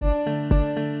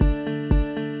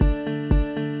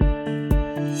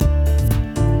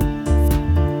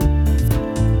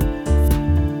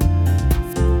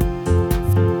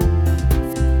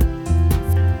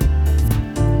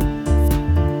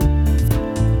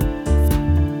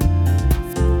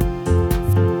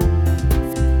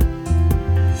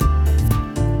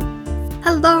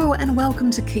and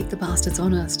welcome to Keep the Bastards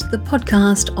Honest, the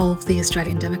podcast of the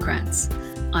Australian Democrats.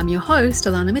 I'm your host,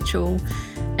 Alana Mitchell,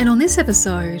 and on this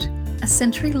episode, a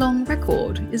century-long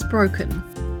record is broken.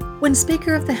 When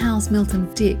Speaker of the House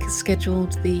Milton Dick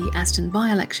scheduled the Aston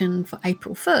by-election for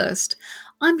April 1st,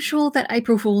 I'm sure that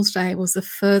April Fool's Day was the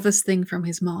furthest thing from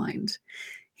his mind.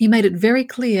 He made it very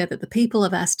clear that the people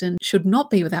of Aston should not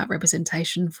be without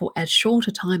representation for as short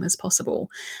a time as possible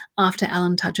after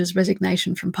Alan Tudge's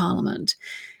resignation from Parliament,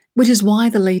 which is why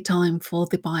the lead time for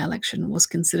the by-election was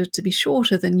considered to be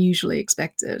shorter than usually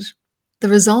expected. The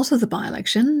result of the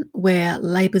by-election, where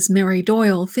Labor's Mary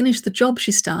Doyle finished the job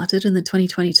she started in the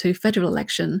 2022 federal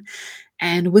election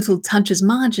and whittled Tudge's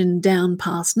margin down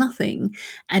past nothing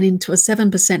and into a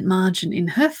 7% margin in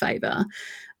her favour,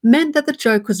 meant that the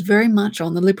joke was very much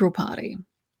on the Liberal Party.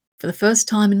 For the first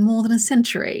time in more than a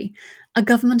century, a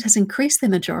government has increased their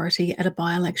majority at a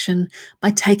by-election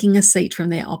by taking a seat from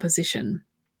their opposition.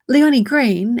 Leonie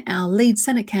Green, our lead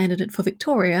Senate candidate for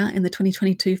Victoria in the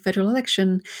 2022 federal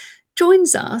election,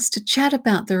 joins us to chat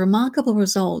about the remarkable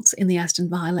results in the Aston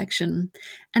by-election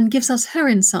and gives us her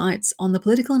insights on the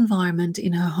political environment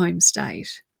in her home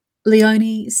state.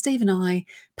 Leonie, Steve and I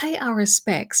pay our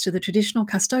respects to the traditional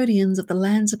custodians of the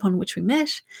lands upon which we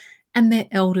met and their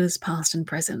elders past and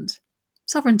present.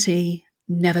 Sovereignty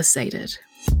never ceded.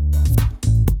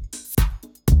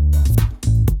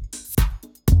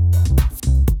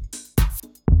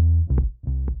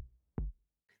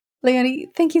 Leonie,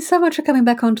 thank you so much for coming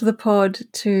back onto the pod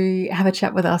to have a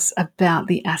chat with us about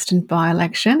the Aston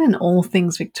by-election and all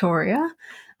things Victoria.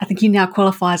 I think you now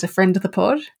qualify as a friend of the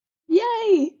pod.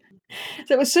 Yay!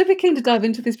 So we're super keen to dive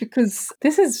into this because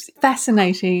this is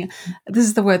fascinating. This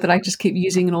is the word that I just keep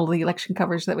using in all the election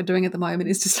coverage that we're doing at the moment.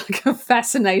 It's just like a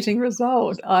fascinating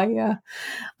result. I'm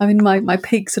in my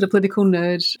peak sort of political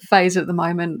nerd phase at the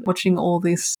moment, watching all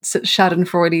this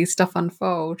Schadenfreude stuff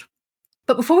unfold.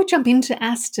 But before we jump into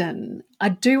Aston, I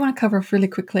do want to cover off really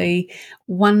quickly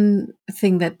one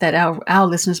thing that our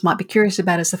listeners might be curious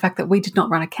about is the fact that we did not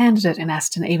run a candidate in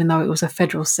Aston, even though it was a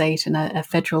federal seat and a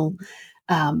federal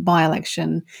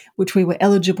by-election, which we were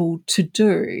eligible to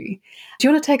do. Do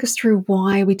you want to take us through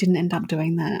why we didn't end up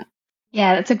doing that?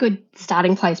 Yeah, that's a good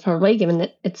starting place probably, given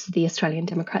that it's the Australian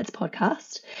Democrats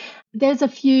podcast. There's a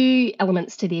few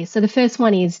elements to this. So the first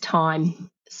one is time.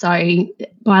 So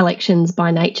by-elections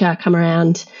by nature come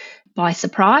around by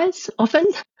surprise often,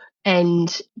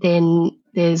 and then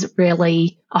there's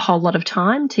really a whole lot of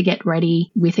time to get ready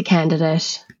with a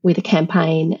candidate, with a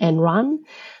campaign and run.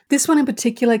 This one in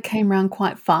particular came around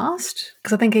quite fast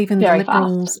because I think even the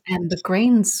Liberals and the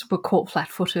Greens were caught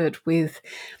flat-footed with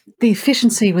the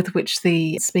efficiency with which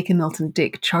the Speaker Milton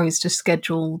Dick chose to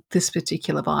schedule this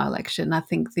particular by-election. I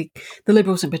think the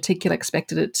Liberals in particular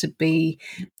expected it to be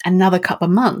another couple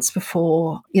of months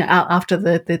before, after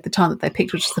the time that they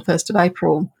picked, which is the 1st of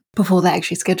April, before they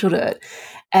actually scheduled it.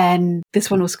 And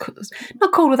this one was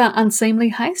not called without unseemly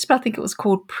haste, but I think it was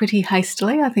called pretty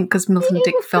hastily, I think, because Milton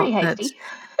Dick felt that,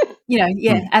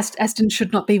 Aston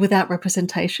should not be without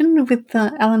representation with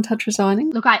Alan Tudge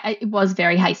resigning. Look, it was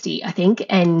very hasty, I think,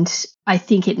 and I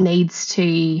think it needs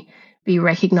to be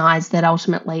recognised that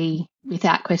ultimately,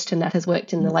 without question, that has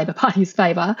worked in the Labor Party's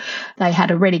favour. They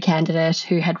had a ready candidate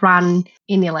who had run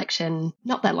in the election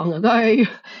not that long ago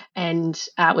and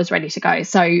was ready to go.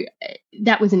 So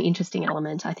that was an interesting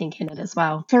element, I think, in it as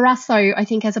well. For us, though, I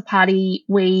think as a party,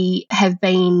 we have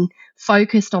been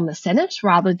focused on the Senate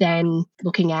rather than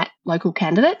looking at local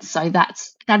candidates. So that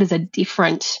is a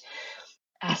different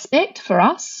aspect for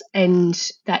us,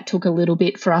 and that took a little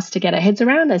bit for us to get our heads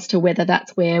around as to whether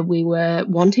that's where we were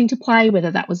wanting to play, whether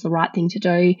that was the right thing to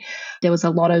do. There was a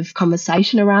lot of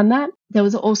conversation around that. There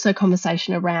was also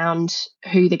conversation around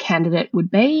who the candidate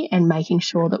would be and making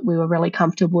sure that we were really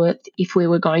comfortable with, if we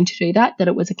were going to do that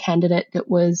it was a candidate that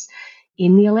was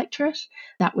in the electorate.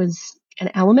 That was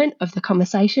an element of the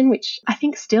conversation, which I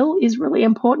think still is really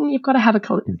important. You've got to have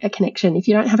a connection. If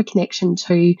you don't have a connection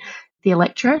to the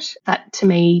electorate, that to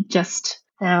me just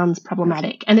sounds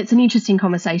problematic. And it's an interesting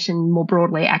conversation more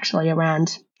broadly actually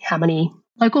around how many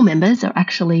local members are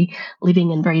actually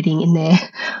living and breathing in their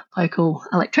local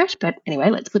electorate. But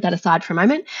anyway, let's put that aside for a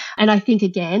moment. And I think,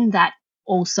 again, that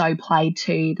also played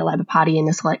to the Labor Party in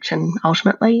this election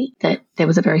ultimately, that there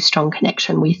was a very strong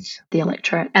connection with the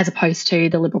electorate as opposed to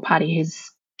the Liberal Party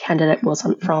whose candidate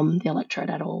wasn't from the electorate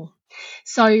at all.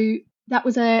 So that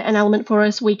was an element for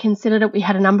us. We considered it. We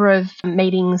had a number of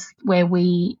meetings where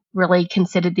we really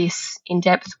considered this in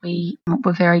depth. We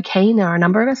were very keen. There are a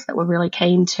number of us that were really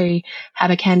keen to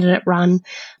have a candidate run.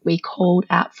 We called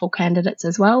out for candidates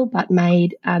as well, but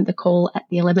made the call at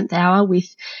the 11th hour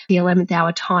with the 11th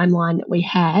hour timeline that we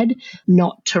had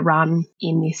not to run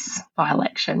in this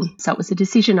by-election. So it was a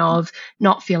decision of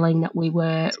not feeling that we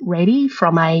were ready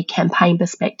from a campaign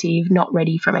perspective, not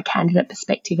ready from a candidate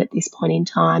perspective at this point in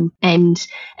time. And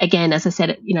again, as I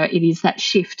said, it is that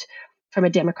shift from a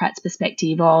Democrat's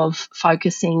perspective of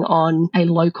focusing on a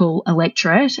local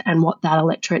electorate and what that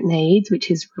electorate needs, which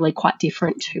is really quite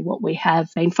different to what we have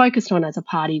been focused on as a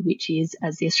party, which is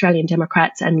as the Australian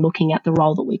Democrats and looking at the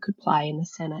role that we could play in the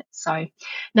Senate. So a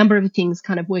number of things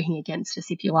kind of working against us,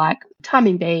 if you like,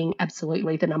 timing being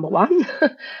absolutely the number one.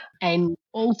 And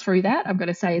all through that, I've got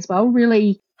to say as well,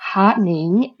 really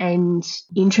heartening and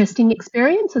interesting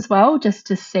experience as well, just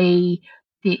to see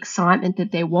the excitement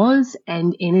that there was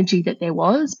and energy that there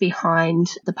was behind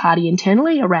the party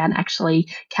internally around actually,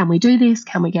 can we do this?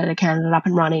 Can we get a candidate up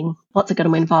and running? What's it going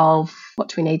to involve? What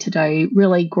do we need to do?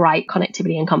 Really great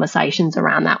connectivity and conversations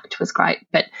around that, which was great.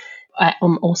 But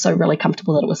I'm also really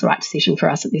comfortable that it was the right decision for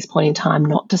us at this point in time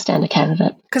not to stand a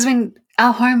candidate. Because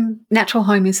our natural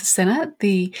home is the Senate.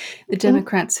 The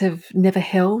Democrats have never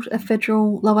held a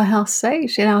federal lower house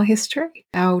seat in our history.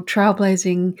 Our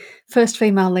trailblazing first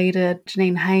female leader,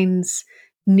 Janine Haynes,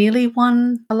 nearly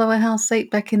won a lower house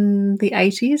seat back in the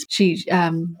 80s. She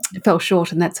fell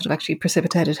short, and that sort of actually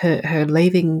precipitated her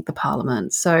leaving the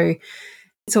parliament. So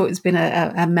it's always been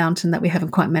a mountain that we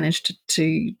haven't quite managed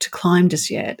to climb just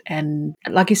yet. And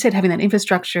like you said, having that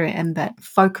infrastructure and that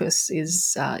focus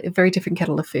is a very different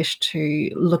kettle of fish to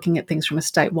looking at things from a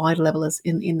statewide level as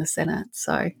in the Senate.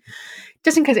 So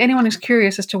just in case anyone is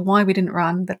curious as to why we didn't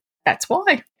run, that's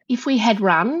why. If we had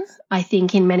run, I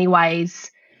think in many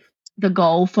ways the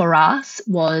goal for us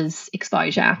was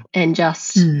exposure and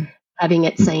just having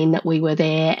it seen that we were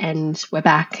there and we're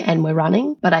back and we're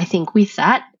running. But I think with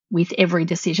that, with every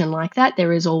decision like that,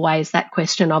 there is always that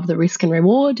question of the risk and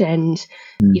reward. And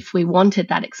if we wanted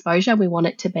that exposure, we want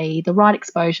it to be the right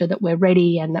exposure, that we're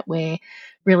ready and that we're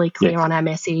really clear on our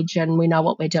message and we know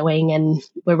what we're doing and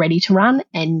we're ready to run.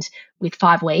 And with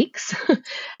 5 weeks,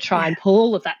 try and pull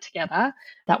all of that together,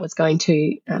 that was going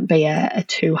to be a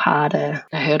too hard a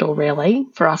hurdle, really,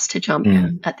 for us to jump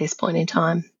at this point in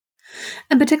time.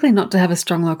 And particularly not to have a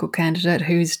strong local candidate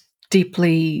who's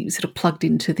deeply sort of plugged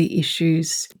into the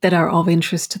issues that are of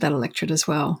interest to that electorate as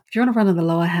well. If you're on a run in the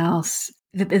lower house,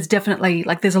 there's definitely,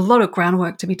 there's a lot of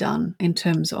groundwork to be done in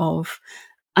terms of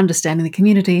understanding the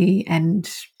community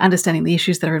and understanding the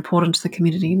issues that are important to the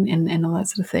community and all that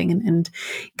sort of thing. And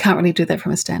can't really do that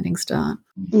from a standing start.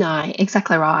 No,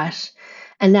 exactly right.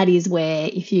 And that is where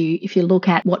if you look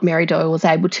at what Mary Doyle was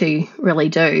able to really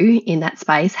do in that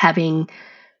space, having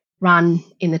run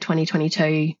in the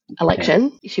 2022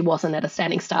 election, she wasn't at a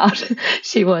standing start.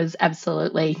 She was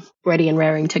absolutely ready and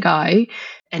raring to go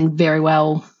and very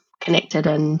well connected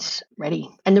and ready.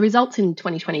 And the results in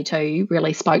 2022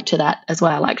 really spoke to that as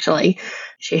well, actually.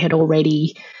 She had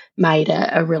already made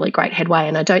a really great headway,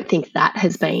 and I don't think that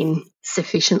has been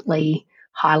sufficiently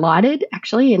highlighted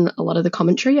actually in a lot of the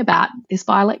commentary about this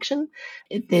by-election.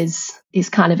 There's this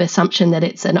kind of assumption that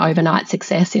it's an overnight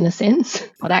success in a sense,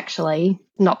 but actually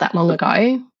not that long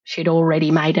ago she'd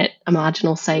already made it a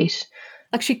marginal seat.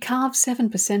 She carved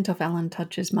 7% off Alan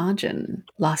Tudge's margin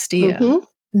last year.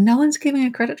 No one's giving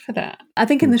her credit for that. I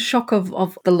think in the shock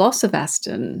of the loss of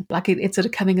Aston, it's sort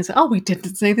of coming as, we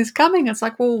didn't see this coming. It's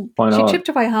well, she chipped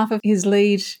away half of his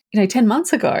lead, 10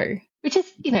 months ago. Which is,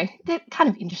 they're kind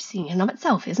of interesting in and of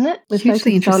itself, isn't it?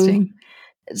 Hugely interesting.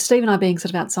 Steve and I being sort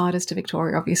of outsiders to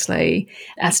Victoria, obviously,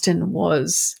 Aston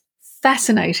was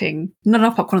fascinating. Not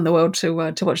enough popcorn in the world to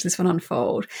watch this one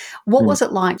unfold. What was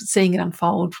it like seeing it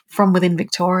unfold from within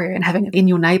Victoria and having it in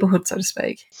your neighbourhood, so to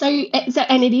speak? So,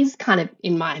 and it is kind of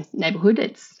in my neighbourhood.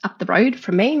 It's up the road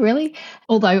from me, really.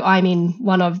 Although I'm in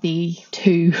one of the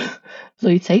 2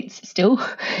 blue seats still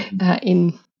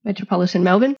in metropolitan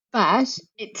Melbourne. But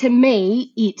to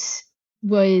me, it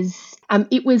was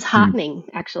heartening,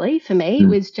 actually, for me. It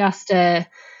was just a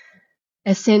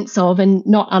sense of, and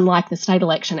not unlike the state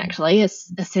election, actually, a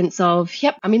sense of,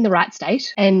 yep, I'm in the right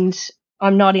state and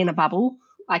I'm not in a bubble.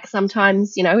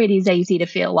 Sometimes, it is easy to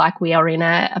feel like we are in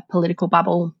a political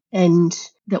bubble and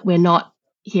that we're not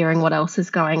hearing what else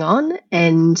is going on.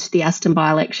 And the Aston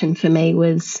by-election for me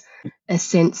was a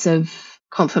sense of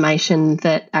confirmation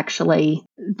that actually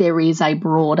there is a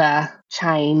broader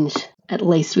change, at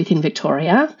least within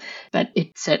Victoria, but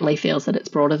it certainly feels that it's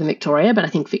broader than Victoria. But I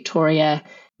think Victoria,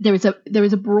 there is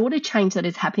a broader change that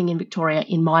is happening in Victoria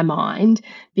in my mind,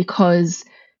 because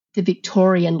the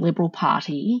Victorian Liberal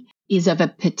Party is of a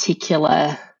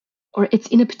particular, or it's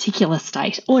in a particular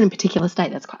state, or in a particular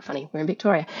state, that's quite funny, we're in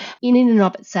Victoria, in and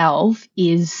of itself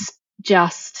is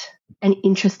just an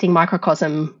interesting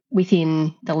microcosm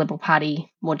within the Liberal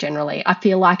Party more generally. I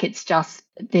feel like it's just,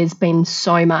 there's been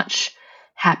so much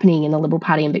happening in the Liberal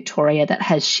Party in Victoria that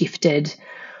has shifted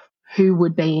who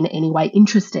would be in any way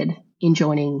interested in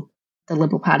joining the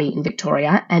Liberal Party in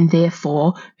Victoria, and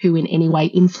therefore who in any way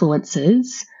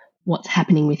influences what's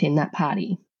happening within that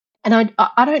party. And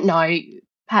I don't know,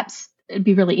 perhaps it'd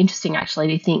be really interesting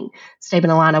actually to think, Stephen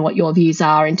and Alana, what your views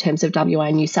are in terms of WA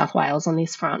and New South Wales on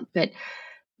this front. But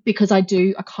because I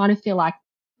kind of feel like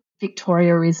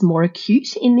Victoria is more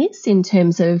acute in this, in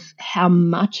terms of how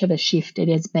much of a shift it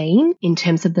has been in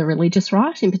terms of the religious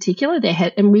right in particular.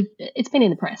 It's been in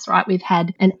the press, right? We've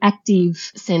had an active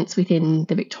sense within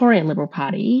the Victorian Liberal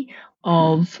Party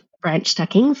of branch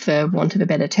stacking, for want of a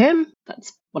better term.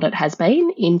 That's what it has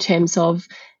been, in terms of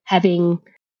having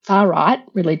far-right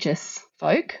religious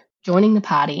folk joining the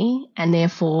party and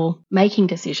therefore making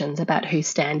decisions about who's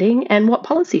standing and what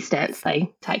policy stance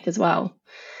they take as well.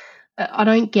 I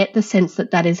don't get the sense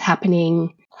that that is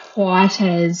happening quite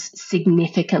as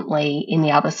significantly in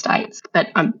the other states, but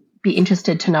I'd be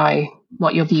interested to know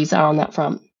what your views are on that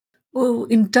front. Well,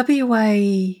 in WA,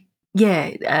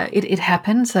 it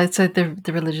happened. So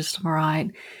the religious right,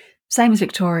 same as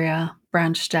Victoria,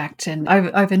 branch stacked, and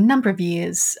over a number of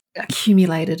years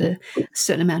accumulated a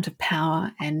certain amount of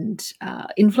power and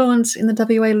influence in the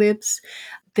WA Libs.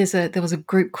 There was a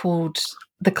group called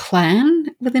the Clan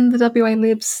within the WA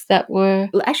Libs that were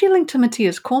actually linked to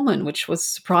Matthias Cormann, which was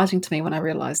surprising to me when I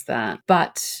realised that.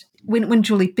 But when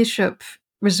Julie Bishop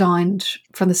resigned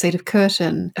from the seat of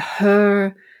Curtin,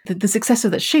 the successor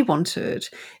that she wanted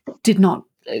did not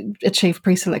achieve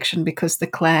pre-selection because the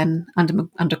Clan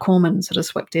under Cormann sort of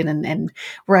swept in and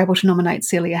were able to nominate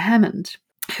Celia Hammond,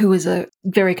 who was a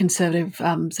very conservative,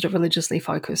 sort of religiously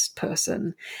focused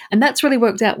person. And that's really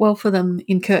worked out well for them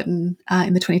in Curtin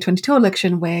in the 2022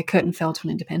 election, where Curtin fell to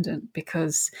an independent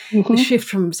because the shift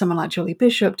from someone like Julie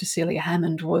Bishop to Celia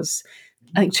Hammond was,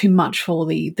 I think, too much for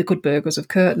the good burghers of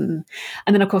Curtin.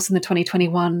 And then, of course, in the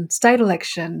 2021 state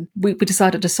election, we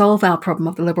decided to solve our problem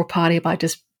of the Liberal Party by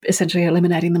just essentially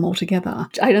eliminating them altogether.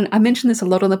 I mention this a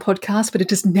lot on the podcast, but it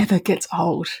just never gets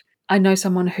old. I know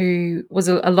someone who was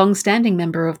a long-standing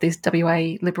member of this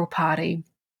WA Liberal Party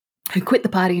who quit the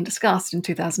party in disgust in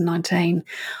 2019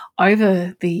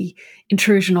 over the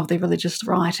intrusion of the religious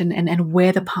right and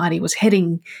where the party was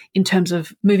heading in terms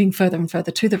of moving further and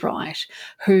further to the right,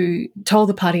 who told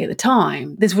the party at the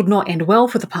time this would not end well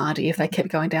for the party if they kept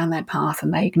going down that path,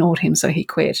 and they ignored him, so he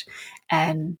quit.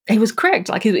 And he was correct.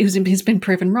 Like, he's been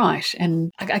proven right.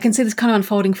 And I can see this kind of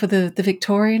unfolding for the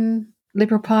Victorian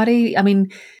Liberal Party. I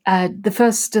mean, the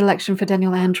first election for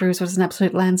Daniel Andrews was an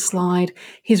absolute landslide.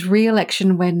 His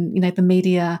re-election, when the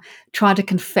media tried to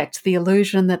confect the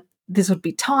illusion that this would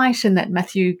be tight and that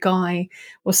Matthew Guy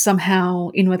was somehow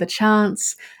in with a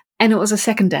chance, and it was a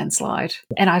second landslide.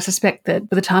 And I suspect that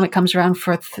by the time it comes around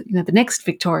for the next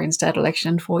Victorian state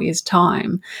election in 4 years'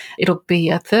 time, it'll be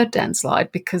a third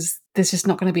landslide, because there's just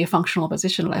not going to be a functional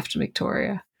opposition left in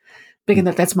Victoria.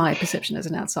 Because that's my perception as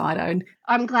an outsider.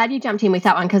 I'm glad you jumped in with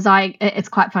that one, because it's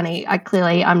quite funny.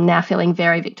 I'm now feeling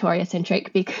very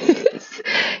Victoria-centric, because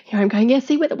I'm going, yeah,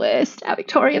 see, we're the worst. Our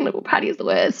Victorian Liberal Party is the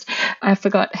worst. I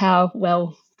forgot how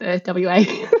well the WA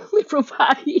Liberal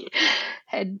Party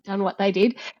had done what they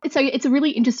did. So it's a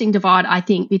really interesting divide, I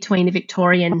think, between the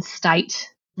Victorian State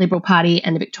Liberal Party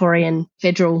and the Victorian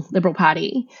Federal Liberal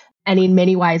Party. And in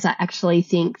many ways, I actually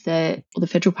think the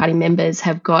Federal Party members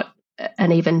have got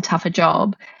an even tougher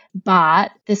job.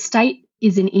 But the state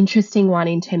is an interesting one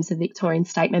in terms of Victorian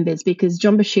state members, because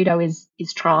John Busutto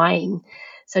is trying.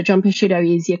 So John Busutto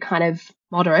is your kind of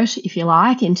moderate, if you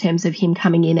like, in terms of him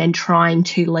coming in and trying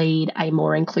to lead a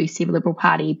more inclusive Liberal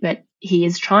Party. But he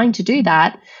is trying to do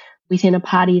that within a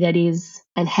party that is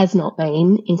and has not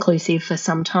been inclusive for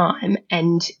some time,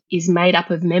 and is made up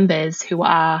of members who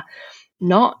are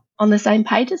not on the same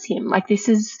page as him. Like, this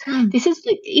is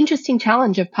the interesting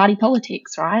challenge of party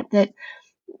politics, right? That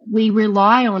we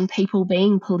rely on people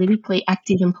being politically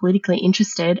active and politically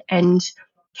interested and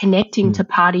connecting to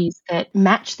parties that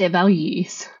match their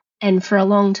values. And for a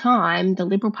long time, the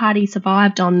Liberal Party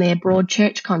survived on their broad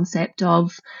church concept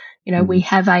of, we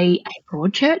have a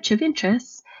broad church of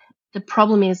interests. The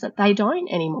problem is that they don't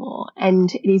anymore,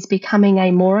 and it is becoming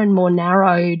a more and more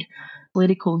narrowed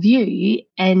political view.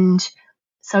 And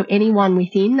so anyone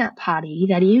within that party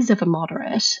that is of a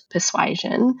moderate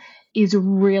persuasion is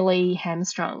really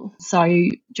hamstrung. So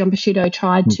John Busutto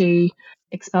tried to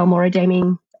expel Maura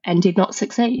Deming and did not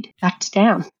succeed, backed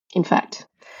down, in fact.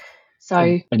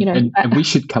 So, and we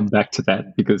should come back to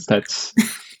that because that's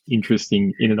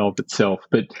interesting in and of itself.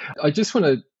 But I just want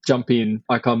to jump in.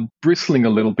 Like, I'm bristling a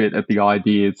little bit at the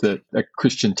idea that a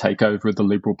Christian takeover of the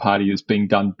Liberal Party is being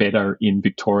done better in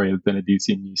Victoria than it is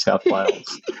in New South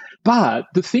Wales. But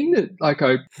the thing that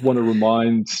I want to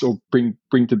remind or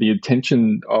bring to the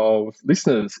attention of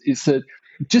listeners is that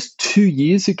just 2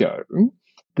 years ago,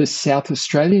 the South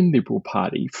Australian Liberal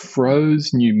Party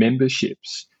froze new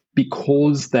memberships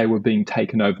because they were being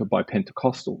taken over by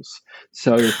Pentecostals.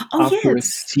 So after a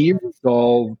series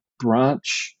of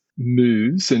branch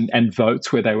moves and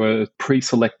votes where they were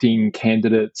pre-selecting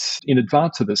candidates in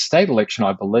advance of the state election,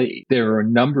 I believe, there were a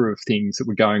number of things that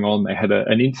were going on. They had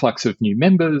an influx of new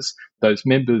members. Those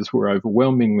members were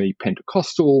overwhelmingly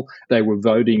Pentecostal. They were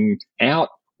voting out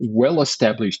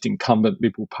well-established incumbent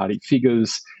Liberal Party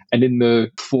figures. And in the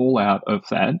fallout of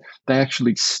that, they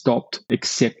actually stopped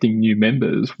accepting new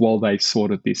members while they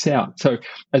sorted this out. So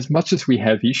as much as we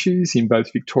have issues in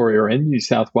both Victoria and New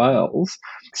South Wales,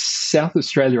 South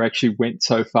Australia actually went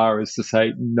so far as to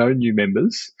say no new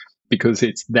members because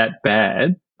it's that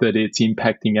bad that it's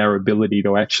impacting our ability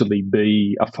to actually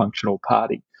be a functional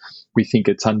party. We think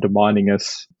it's undermining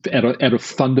us at a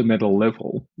fundamental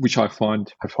level, which I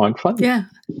find funny. Yeah.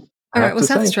 All right. Well,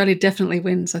 South Australia definitely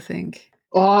wins, I think.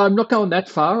 Oh, I'm not going that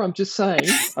far. I'm just saying.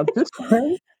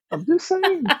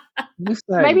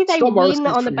 Maybe they win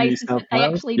on the basis that they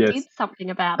actually did something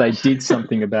about it. They did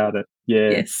something about it. Yeah.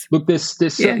 Yes. Look, there's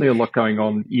certainly a lot going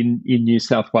on in New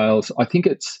South Wales. I think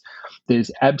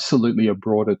there's absolutely a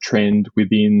broader trend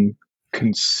within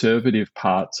conservative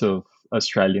parts of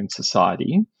Australian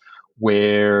society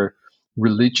where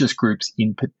religious groups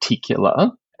in particular,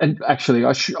 and actually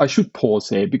I should pause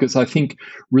there because I think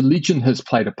religion has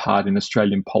played a part in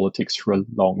Australian politics for a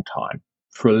long time,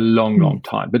 long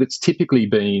time. But it's typically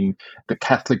been the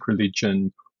Catholic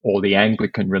religion or the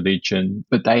Anglican religion,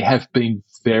 but they have been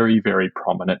very, very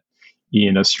prominent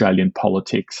in Australian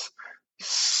politics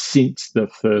since the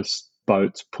first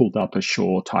boats pulled up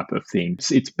ashore type of thing.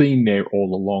 It's been there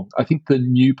all along. I think the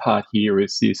new part here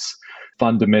is this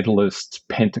fundamentalist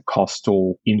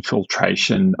Pentecostal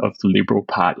infiltration of the Liberal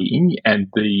Party and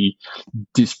the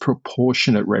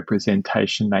disproportionate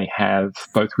representation they have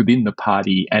both within the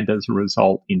party and as a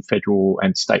result in federal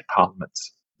and state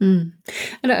parliaments. And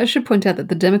I should point out that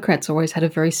the Democrats always had a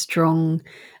very strong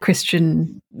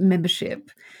Christian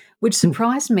membership, which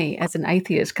surprised me as an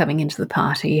atheist coming into the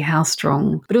party, how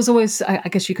strong. But it was always, I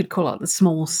guess you could call it the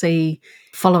small c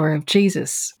follower of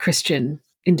Jesus Christian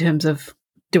in terms of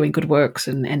doing good works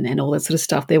and all that sort of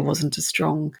stuff. There wasn't a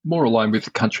strong... More aligned with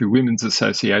the Country Women's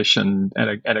Association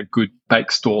and a good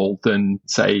bake stall than,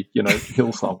 say,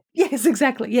 Hillsong. Yes,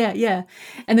 exactly. Yeah.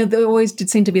 And there always did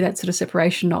seem to be that sort of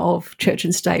separation of church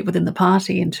and state within the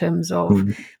party in terms of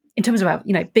our,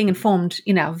 being informed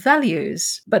in our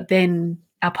values, but then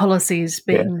our policies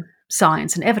being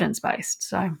science and evidence-based.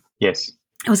 So yes.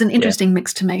 It was an interesting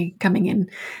mix to me coming in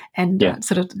and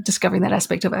sort of discovering that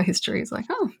aspect of our history. It's like,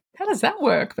 oh, how does that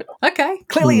work? But okay,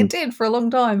 clearly it did for a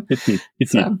long time. It did.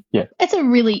 Yeah. It's a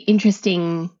really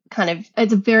interesting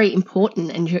it's a very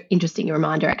important and interesting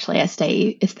reminder actually, I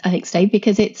think, Steve,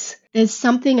 because there's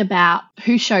something about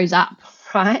who shows up,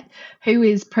 right? Who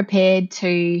is prepared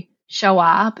to show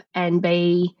up and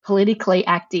be politically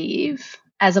active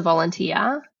as a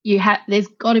volunteer. There's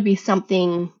got to be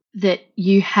something that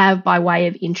you have by way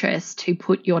of interest to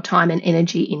put your time and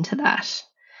energy into that.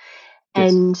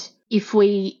 Yes. And if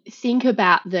we think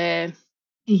about the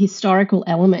historical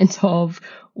element of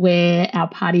where our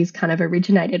parties kind of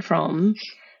originated from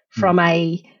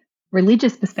a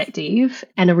religious perspective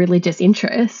and a religious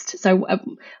interest. So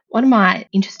one of my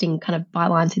interesting kind of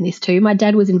bylines in this too, my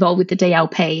dad was involved with the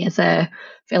DLP as a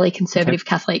fairly conservative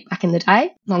Catholic back in the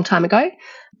day, long time ago.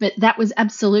 But that was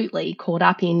absolutely caught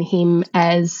up in him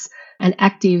as an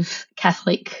active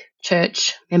Catholic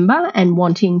Church member and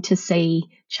wanting to see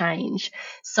change.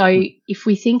 So if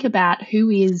we think about who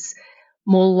is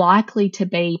more likely to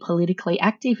be politically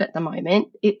active at the moment,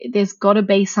 there's got to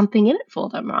be something in it for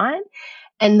them, right?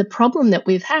 And the problem that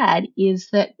we've had is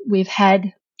that we've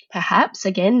had perhaps,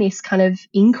 again, this kind of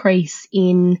increase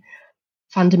in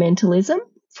fundamentalism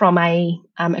from a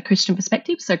Christian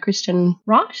perspective, so Christian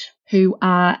right, who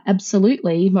are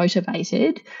absolutely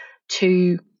motivated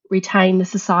to retain the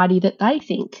society that they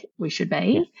think we should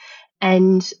be. Yeah.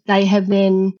 And they have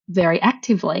then very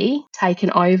actively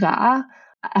taken over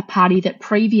a party that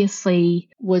previously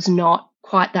was not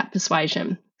quite that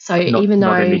persuasion. So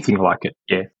not anything like it,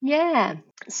 yeah.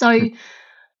 So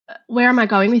where am I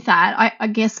going with that? I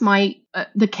guess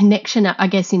the connection, I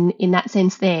guess, in that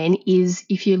sense then is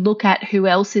if you look at who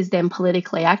else is then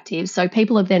politically active. So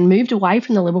people have then moved away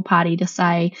from the Liberal Party to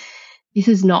say, this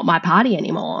is not my party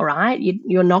anymore, right?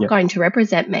 You're not going to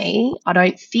represent me. I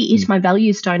don't fit. My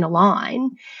values don't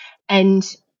align. And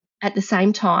at the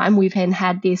same time, we've then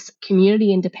had this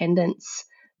community independence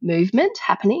movement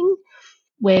happening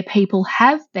where people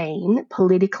have been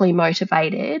politically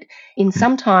motivated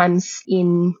sometimes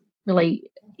in really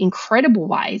incredible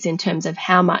ways in terms of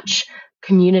how much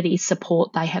community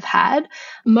support they have had,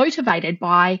 motivated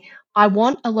by, I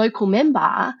want a local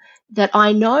member that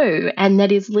I know and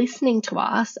that is listening to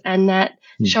us and that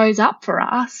shows up for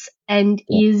us and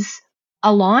is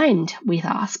aligned with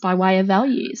us by way of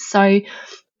values. So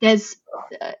there's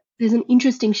an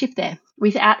interesting shift there.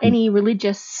 Without any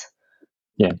religious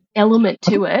element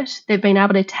to it, they've been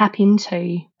able to tap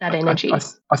into that energy.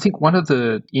 I think one of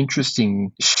the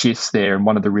interesting shifts there, and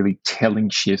one of the really telling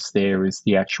shifts there, is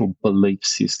the actual belief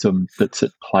system that's at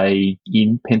play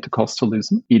in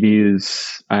Pentecostalism. It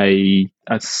is a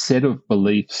set of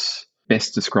beliefs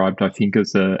best described, I think,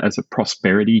 as a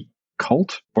prosperity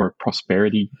cult or a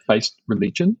prosperity-based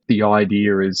religion. The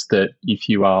idea is that if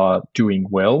you are doing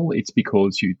well, it's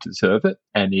because you deserve it.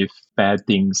 And if bad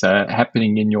things are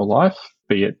happening in your life,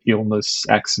 be it illness,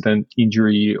 accident,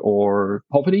 injury, or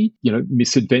poverty,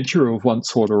 misadventure of one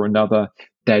sort or another,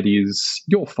 that is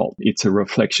your fault. It's a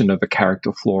reflection of a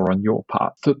character flaw on your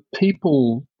part. For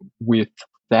people with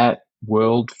that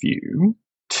worldview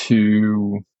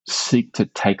to seek to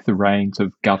take the reins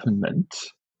of government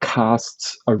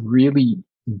casts a really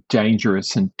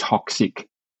dangerous and toxic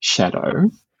shadow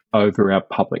over our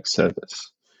public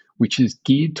service, which is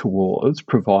geared towards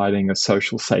providing a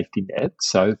social safety net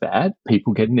so that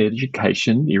people get an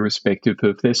education irrespective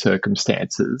of their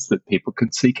circumstances, that people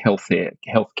can seek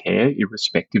healthcare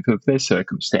irrespective of their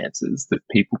circumstances, that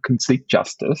people can seek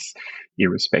justice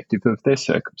irrespective of their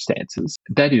circumstances.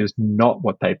 That is not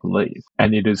what they believe,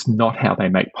 and it is not how they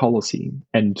make policy.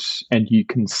 And you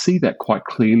can see that quite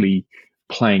clearly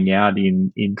playing out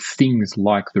in things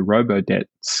like the robo-debt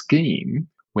scheme,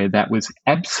 where that was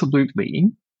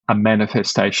absolutely a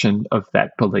manifestation of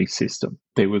that belief system.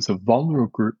 There was a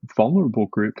vulnerable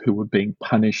group who were being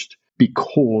punished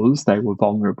because they were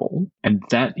vulnerable, and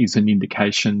that is an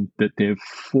indication that they've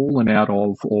fallen out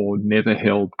of or never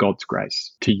held God's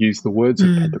grace, to use the words of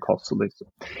Pentecostalism,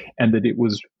 and that it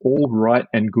was all right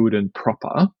and good and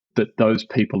proper that those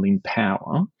people in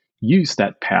power use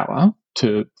that power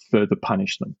to further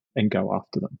punish them and go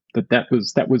after them. That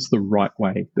was the right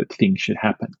way that things should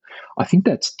happen. I think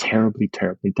that's terribly,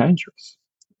 terribly dangerous.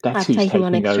 That's who's taking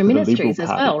on extra over ministries the Liberal as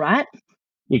Party. well, right?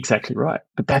 Exactly right.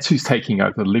 But that's who's taking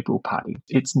over the Liberal Party.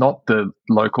 It's not the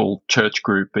local church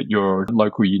group at your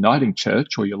local Uniting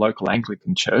Church or your local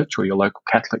Anglican Church or your local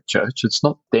Catholic Church. It's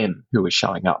not them who are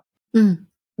showing up.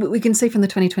 We can see from the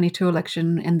 2022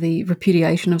 election and the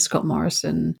repudiation of Scott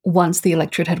Morrison once the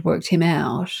electorate had worked him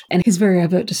out, and his very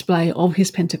overt display of his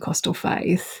Pentecostal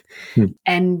faith.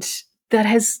 And that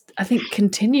has, I think,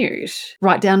 continued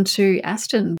right down to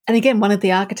Aston. And again, one of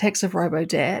the architects of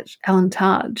robo-debt, Alan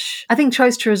Tudge, I think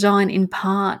chose to resign in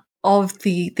part of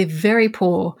the very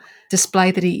poor display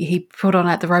that he put on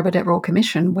at the Robo-Debt Royal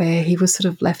Commission, where he was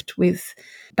sort of left with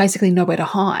basically nowhere to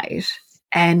hide.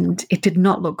 And it did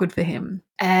not look good for him.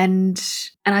 And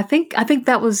I think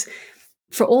that was,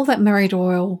 for all that Mary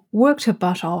Doyle worked her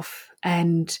butt off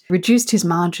and reduced his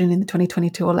margin in the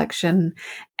 2022 election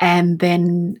and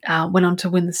then went on to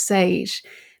win the seat,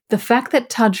 the fact that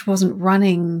Tudge wasn't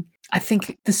running, I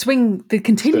think the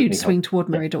continued swing toward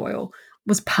Mary Doyle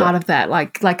was part of that.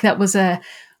 Like that was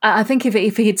I think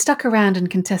if he had stuck around and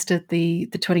contested the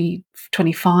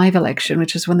 2025 election,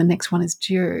 which is when the next one is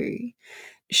due,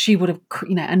 she would have,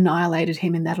 annihilated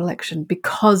him in that election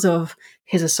because of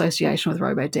his association with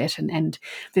robo-debt and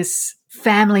this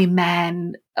family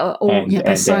man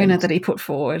persona that he put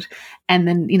forward, and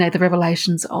then the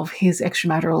revelations of his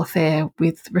extramarital affair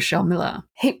with Rochelle Miller.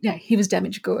 He was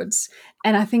damaged goods,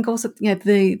 and I think also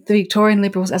the Victorian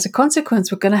Liberals, as a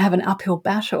consequence, were going to have an uphill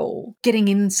battle getting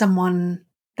in someone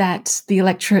that the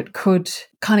electorate could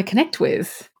kind of connect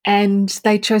with. And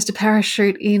they chose to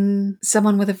parachute in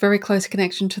someone with a very close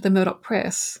connection to the Murdoch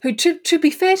press, who, to be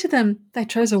fair to them, they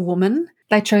chose a woman.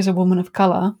 They chose a woman of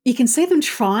colour. You can see them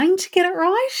trying to get it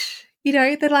right.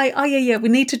 They're like, oh yeah, we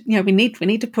need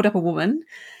to put up a woman.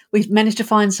 We've managed to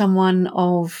find someone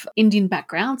of Indian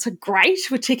background, so great.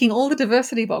 We're ticking all the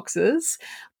diversity boxes,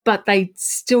 but they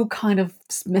still kind of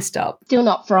messed up. Still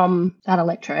not from that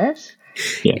electorate.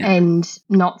 Yeah. and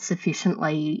not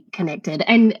sufficiently connected.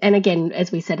 And again,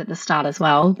 as we said at the start as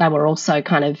well, they were also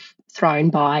kind of thrown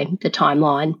by the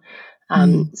timeline.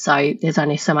 So there's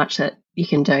only so much that you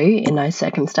can do in those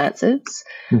circumstances.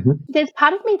 Mm-hmm. There's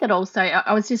part of me that also,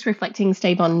 I was just reflecting,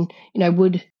 Steve, on,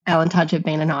 would Alan Tudge have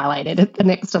been annihilated at the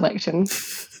next election?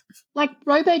 Like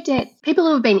robo-debt, people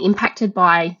who have been impacted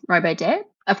by robo-debt,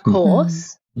 of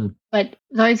course, but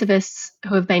those of us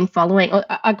who have been following,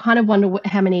 I kind of wonder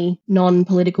how many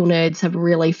non-political nerds have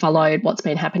really followed what's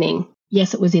been happening.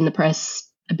 Yes, it was in the press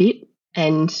a bit,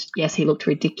 and yes, he looked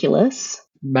ridiculous.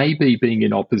 Maybe being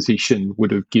in opposition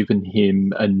would have given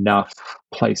him enough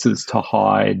places to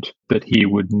hide that he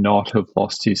would not have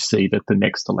lost his seat at the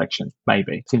next election.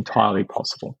 Maybe. It's entirely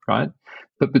possible, right?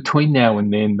 But between now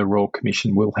and then, the Royal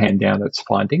Commission will hand down its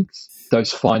findings.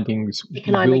 Those findings it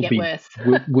can only get worse.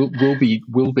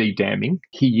 will be damning.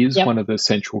 He is one of the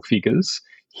central figures.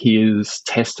 His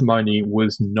testimony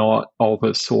was not of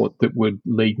a sort that would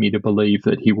lead me to believe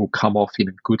that he will come off in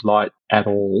a good light at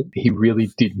all. He really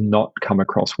did not come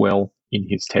across well in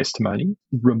his testimony.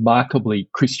 Remarkably,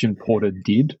 Christian Porter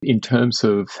did, in terms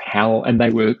of how, and they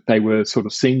were sort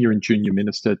of senior and junior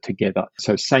minister together.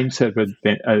 So same set of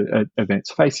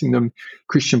events facing them.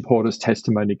 Christian Porter's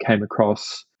testimony came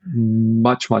across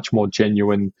much, much more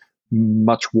genuine,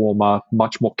 much warmer,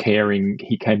 much more caring.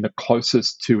 He came the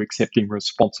closest to accepting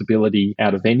responsibility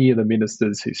out of any of the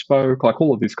ministers who spoke, like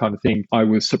all of this kind of thing. I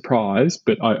was surprised,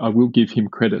 but I will give him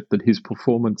credit that his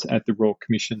performance at the Royal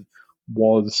Commission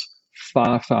was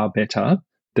far, far better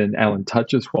than Alan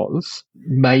Tudge's was.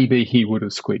 Maybe he would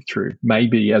have squeaked through.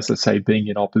 Maybe, as I say, being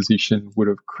in opposition would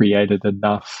have created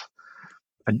enough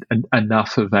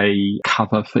of a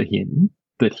cover for him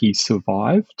that he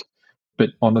survived. But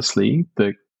honestly,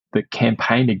 the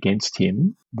campaign against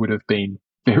him would have been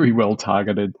very well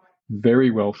targeted, very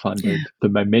well funded. Yeah. The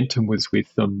momentum was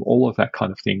with them, all of that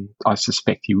kind of thing. I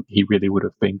suspect he really would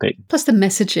have been beaten. Plus the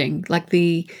messaging, like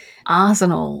the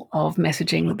arsenal of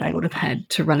messaging that they would have had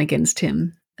to run against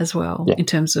him as well, in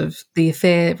terms of the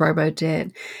affair,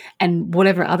 robo-debt, and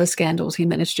whatever other scandals he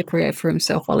managed to create for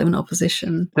himself while in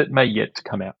opposition. That may yet to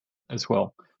come out as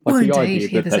well. Like the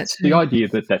idea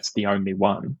that that's the only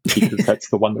one, because that's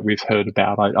the one that we've heard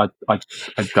about. I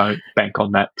don't bank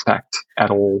on that fact at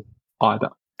all either.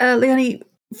 Leonie,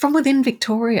 from within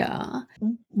Victoria,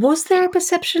 was there a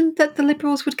perception that the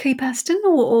Liberals would keep Aston,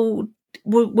 or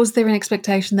was there an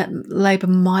expectation that Labor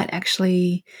might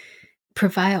actually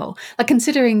prevail? Like,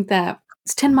 considering that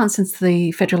it's 10 months since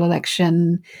the federal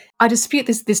election, I dispute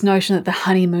this notion that the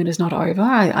honeymoon is not over.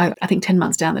 I think 10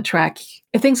 months down the track,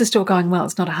 if things are still going well,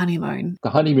 it's not a honeymoon.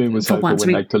 The honeymoon was over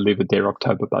when they delivered their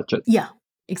October budget. Yeah,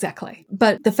 exactly.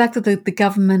 But the fact that the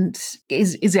government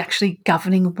is actually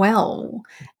governing well,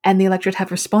 and the electorate have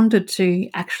responded to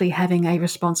actually having a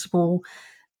responsible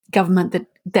government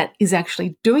that is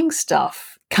actually doing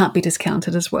stuff, can't be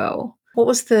discounted as well. What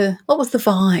was the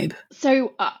vibe?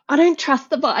 So I don't trust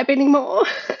the vibe anymore.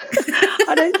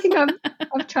 I don't think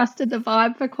I've trusted the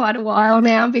vibe for quite a while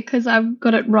now, because I've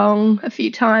got it wrong a few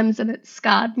times and it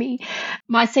scarred me.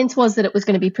 My sense was that it was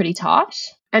going to be pretty tight,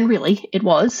 and really it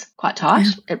was quite tight.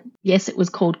 Yeah. Yes, it was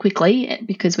called quickly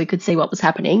because we could see what was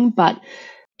happening, but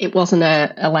it wasn't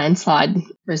a landslide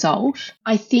result.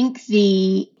 I think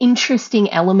the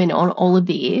interesting element on all of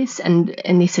this, and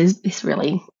this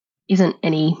really isn't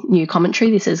any new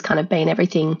commentary. This has kind of been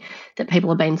everything that people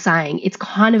have been saying. It's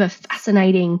kind of a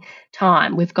fascinating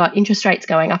time. We've got interest rates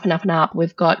going up and up and up.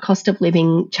 We've got cost of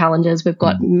living challenges. We've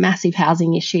got massive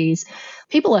housing issues.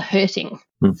 People are hurting.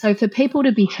 So for people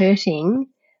to be hurting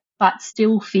but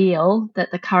still feel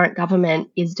that the current government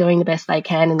is doing the best they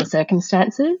can in the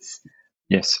circumstances,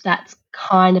 yes, that's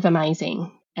kind of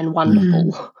amazing and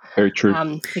wonderful. Very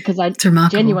true. Because I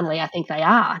think they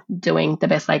are doing the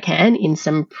best they can in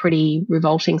some pretty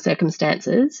revolting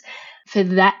circumstances. For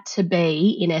that to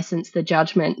be, in essence, the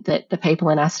judgment that the people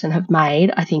in Aston have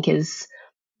made, I think is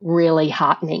really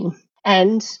heartening.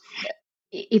 And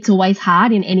it's always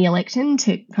hard in any election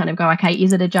to kind of go, okay,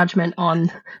 is it a judgment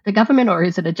on the government or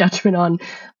is it a judgment on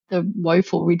the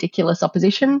woeful, ridiculous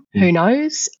opposition? Who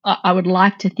knows? I would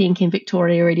like to think in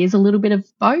Victoria it is a little bit of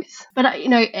both. But,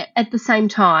 at the same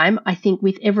time, I think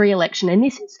with every election, and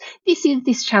this is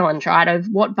this challenge, right, of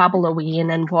what bubble are we in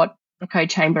and what echo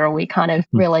chamber are we kind of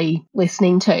really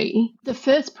listening to? The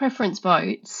first preference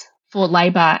votes for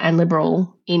Labor and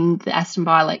Liberal in the Aston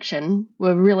by-election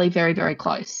were really very, very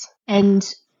close. And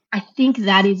I think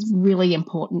that is really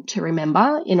important to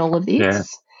remember in all of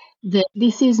this, that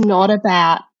this is not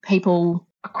about people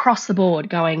across the board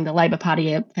going, the Labor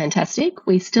Party are fantastic.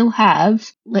 We still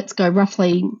have, let's go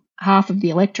roughly half of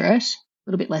the electorate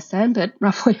little bit less than, but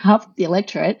roughly half of the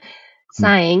electorate,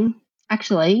 saying,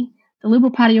 actually, the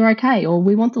Liberal Party are okay, or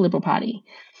we want the Liberal Party.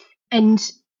 And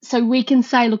so we can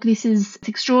say, look, it's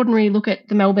extraordinary. Look at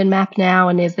the Melbourne map now,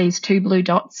 and there's these 2 blue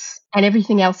dots, and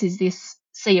everything else is this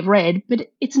sea of red, but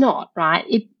it's not, right?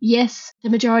 Yes, the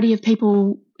majority of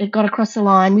people that got across the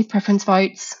line with preference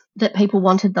votes, that people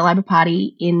wanted the Labor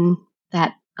Party in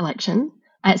that election,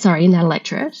 in that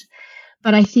electorate.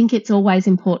 But I think it's always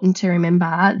important to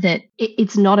remember that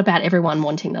it's not about everyone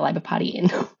wanting the Labor Party in.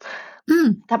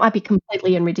 That might be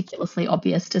completely and ridiculously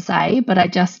obvious to say, but I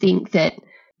just think that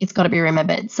it's got to be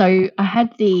remembered. So I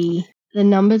had the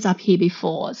numbers up here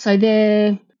before. So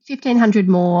the 1,500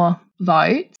 more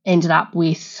votes ended up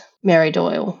with Mary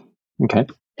Doyle. Okay.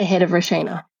 Ahead of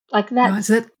Rashina. Like that. Right,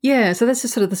 so that's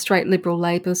just sort of the straight Liberal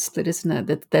Labor split, isn't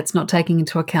it? That's not taking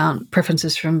into account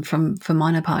preferences for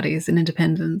minor parties and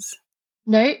independents.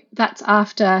 No, that's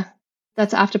after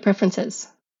preferences.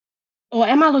 Or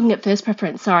am I looking at first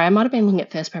preference? Sorry, I might have been looking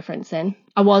at first preference then.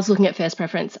 I was looking at first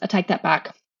preference. I take that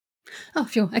back. Oh,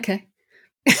 sure. Okay.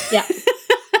 Yeah.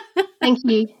 Thank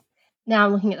you. Now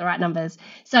I'm looking at the right numbers.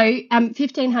 So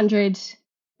 1,500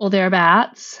 or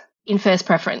thereabouts in first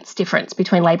preference difference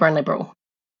between Labor and Liberal.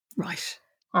 Right.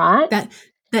 Right.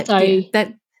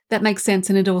 That makes sense,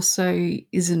 and it also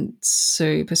isn't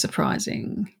super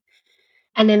surprising.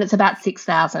 And then it's about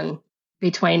 6,000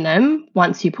 between them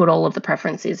once you put all of the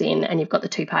preferences in and you've got the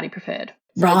 2-party preferred.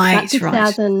 So right. It's about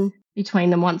 6,000 between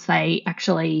them once they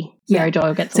actually Mary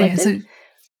Doyle gets elected.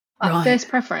 But first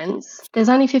preference, there's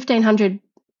only 1,500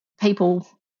 people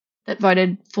that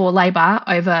voted for Labor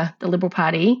over the Liberal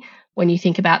Party when you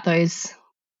think about those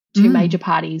 2 major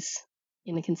parties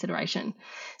in the consideration.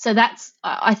 So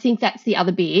I think that's the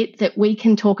other bit, that we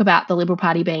can talk about the Liberal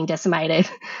Party being decimated.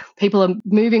 People are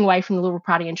moving away from the Liberal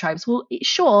Party in tropes. Well,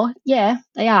 sure, yeah,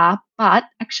 they are, but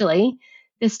actually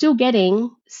they're still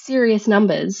getting serious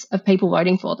numbers of people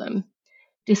voting for them,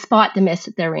 despite the mess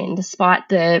that they're in, despite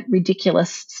the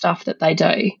ridiculous stuff that they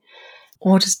do.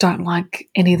 Or just don't like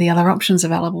any of the other options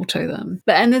available to them.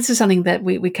 And this is something that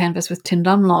we canvassed with Tim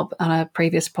Dunlop on a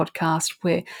previous podcast,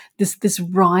 where this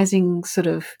rising sort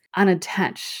of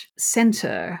unattached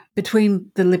centre between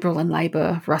the Liberal and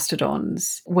Labor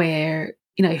rustodons, where,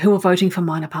 who are voting for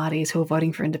minor parties, who are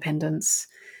voting for independents,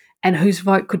 and whose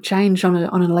vote could change on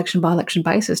an election-by-election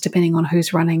basis depending on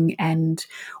who's running and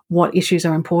what issues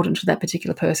are important to that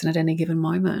particular person at any given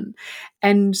moment.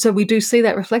 And so we do see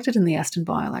that reflected in the Aston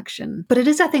by-election. But it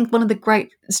is, I think, one of the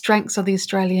great strengths of the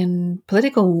Australian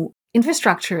political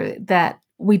infrastructure that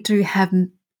we do have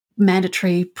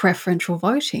mandatory preferential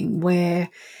voting where...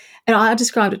 And I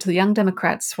described it to the Young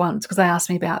Democrats once because they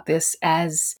asked me about this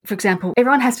as, for example,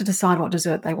 everyone has to decide what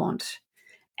dessert they want.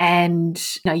 And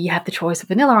you have the choice of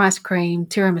vanilla ice cream,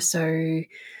 tiramisu,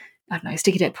 I don't know,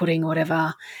 sticky date pudding or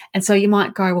whatever. And so you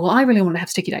might go, well, I really want to have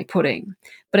sticky date pudding.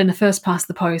 But in the first past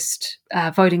the post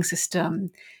voting system,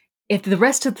 if the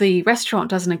rest of the restaurant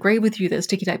doesn't agree with you that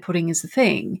sticky date pudding is the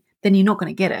thing, then you're not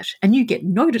going to get it. And you get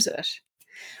no dessert.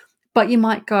 But you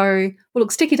might go, well,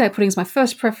 look, sticky date pudding is my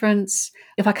first preference.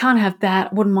 If I can't have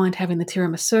that, I wouldn't mind having the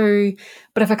tiramisu.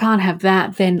 But if I can't have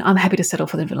that, then I'm happy to settle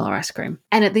for the vanilla ice cream.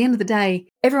 And at the end of the day,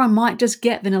 everyone might just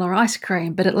get vanilla ice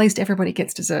cream, but at least everybody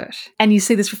gets dessert. And you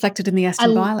see this reflected in the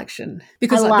Aston by-election.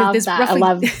 Because I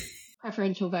love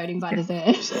preferential voting by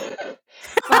dessert.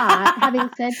 But having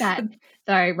said that,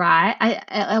 though, right,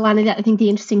 Alana, I think the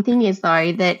interesting thing is,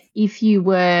 though, that if you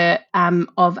were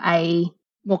of a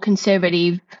more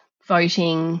conservative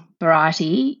voting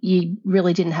variety, you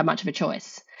really didn't have much of a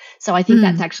choice. So I think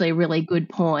that's actually a really good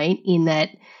point in that,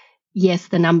 yes,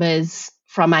 the numbers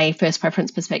from a first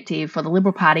preference perspective for the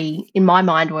Liberal Party, in my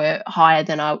mind, were higher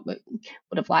than I would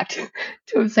have liked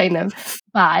to have seen them.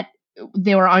 But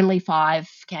there were only 5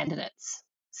 candidates.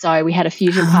 So we had a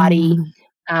fusion party,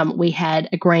 we had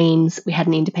a Greens, we had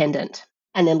an independent,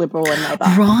 and then Liberal and Labor.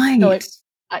 Right.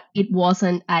 So it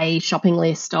wasn't a shopping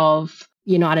list of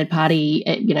United Party,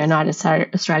 United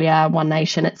Australia, One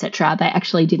Nation, etc. They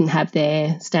actually didn't have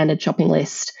their standard shopping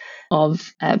list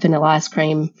of vanilla ice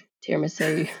cream,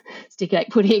 tiramisu, sticky date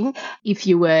pudding. If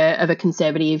you were of a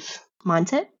conservative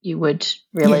mindset, you would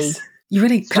really... Yes. You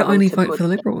really could only vote for the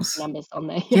Liberals. Numbers on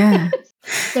there. Yeah.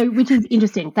 So, which is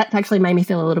interesting. That's actually made me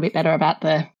feel a little bit better about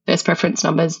the first preference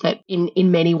numbers that in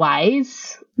many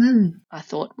ways I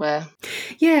thought were...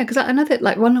 Yeah, because I know that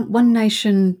like One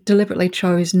Nation deliberately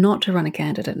chose not to run a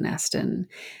candidate in Aston.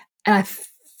 And I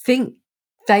think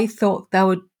they thought they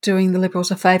were doing the Liberals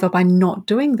a favour by not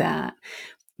doing that.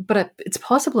 But it's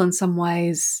possible in some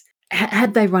ways,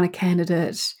 had they run a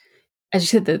candidate as you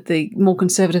said, the more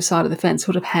conservative side of the fence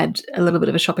would have had a little bit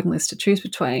of a shopping list to choose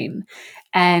between,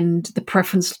 and the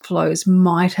preference flows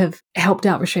might have helped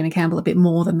out Rashina Campbell a bit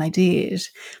more than they did.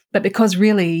 But because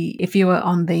really, if you were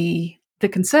on the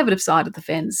conservative side of the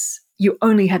fence, you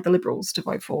only had the Liberals to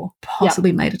vote for,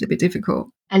 possibly made it a bit difficult.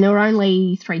 And there were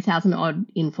only 3,000 odd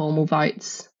informal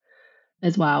votes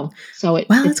as well. So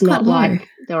it's not like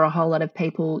there were a whole lot of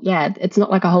people. Yeah, it's not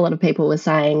like a whole lot of people were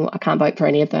saying, I can't vote for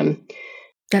any of them.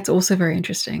 That's also very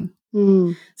interesting.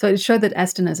 Mm. So it showed that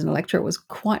Aston as an electorate was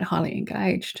quite highly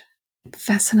engaged.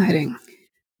 Fascinating.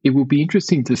 It will be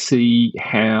interesting to see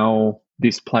how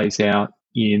this plays out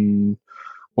in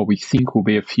what we think will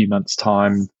be a few months'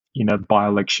 time in a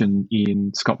by-election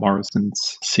in Scott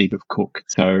Morrison's seat of Cook.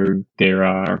 So there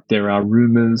are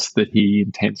rumours that he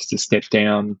intends to step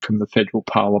down from the federal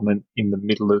parliament in the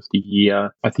middle of the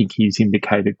year. I think he's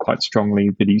indicated quite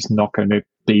strongly that he's not going to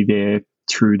be there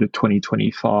through to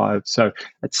 2025. So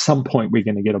at some point we're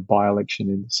going to get a by-election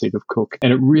in the seat of Cook.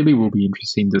 And it really will be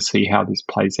interesting to see how this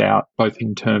plays out, both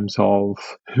in terms of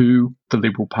who the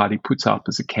Liberal Party puts up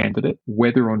as a candidate,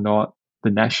 whether or not the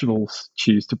Nationals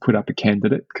choose to put up a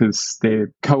candidate, because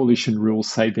their coalition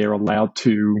rules say they're allowed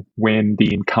to when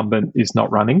the incumbent is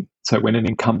not running. So when an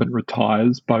incumbent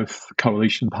retires, both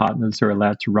coalition partners are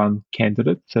allowed to run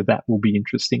candidates. So that will be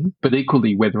interesting. But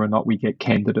equally, whether or not we get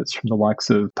candidates from the likes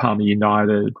of Palmer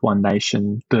United, One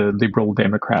Nation, the Liberal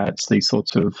Democrats, these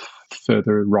sorts of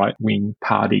further right-wing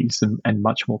parties and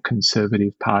much more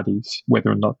conservative parties,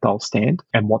 whether or not they'll stand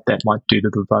and what that might do to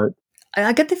the vote.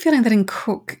 I get the feeling that in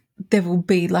Cook there will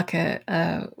be like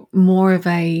a more of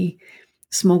a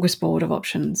smorgasbord of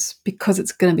options, because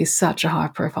it's going to be such a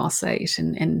high-profile seat,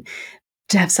 and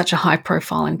to have such a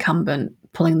high-profile incumbent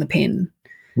pulling the pin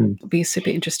would be super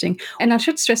interesting. And I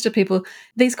should stress to people,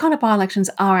 these kind of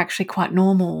by-elections are actually quite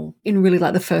normal in really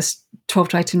like the first 12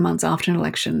 to 18 months after an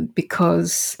election,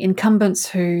 because incumbents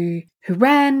who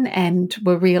ran and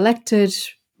were re-elected,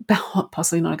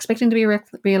 possibly not expecting to be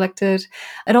re-elected,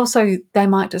 and also they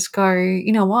might just go,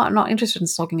 you know what, I'm not interested in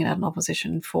slogging it out in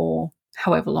opposition for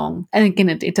however long. And again,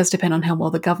 it does depend on how well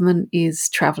the government is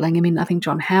travelling. I mean, I think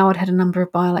John Howard had a number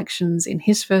of by-elections in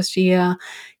his first year.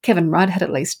 Kevin Rudd had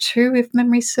at least 2, if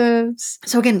memory serves.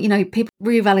 So again, you know, people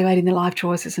reevaluating their life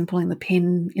choices and pulling the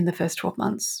pin in the first 12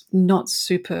 months, not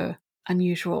super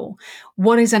unusual.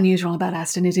 What is unusual about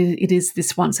Aston, it is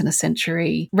this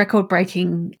once-in-a-century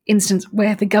record-breaking instance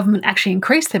where the government actually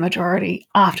increased their majority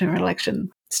after an election.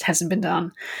 It hasn't been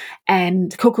done.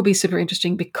 And Cook will be super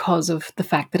interesting because of the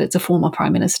fact that it's a former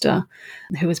Prime Minister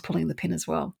who is pulling the pin as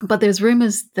well. But there's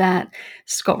rumours that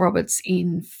Scott Roberts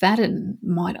in Fadden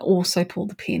might also pull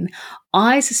the pin.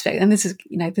 I suspect, and this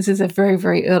is a very,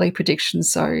 very early prediction,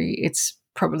 so it's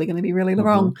probably going to be really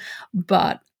wrong,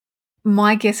 but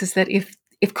my guess is that if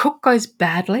Cook goes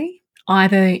badly,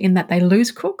 either in that they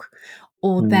lose Cook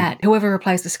or that whoever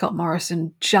replaces Scott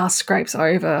Morrison just scrapes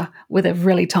over with a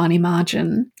really tiny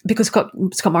margin, because Scott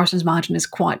Morrison's margin is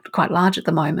quite large at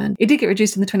the moment. It did get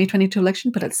reduced in the 2022 election,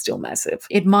 but it's still massive.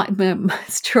 It might,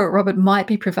 Stuart Robert might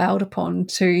be prevailed upon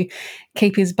to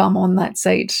keep his bum on that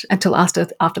seat until after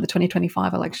the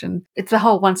 2025 election. It's the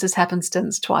whole once this happens,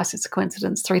 twice it's a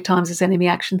coincidence, 3 times it's enemy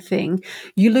action thing.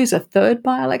 You lose a third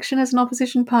by-election as an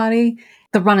opposition party,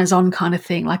 the runners on kind of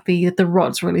thing, like the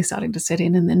rot's really starting to set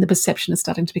in, and then the perception is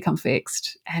starting to become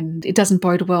fixed. And it doesn't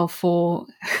bode well for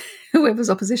whoever's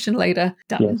opposition leader.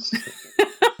 Done. Yes.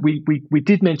 We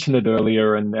did mention it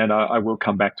earlier, and I will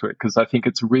come back to it, because I think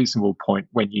it's a reasonable point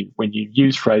when you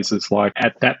use phrases like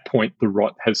 "at that point the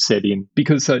rot has set in,"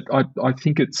 because I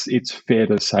think it's fair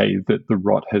to say that the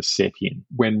rot has set in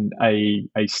when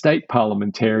a state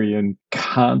parliamentarian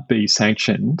can't be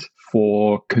sanctioned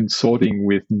for consorting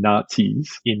with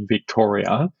Nazis in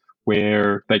Victoria,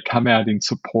 where they come out in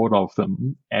support of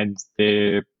them, and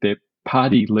their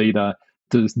party leader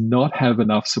does not have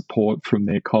enough support from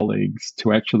their colleagues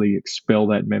to actually expel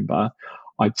that member.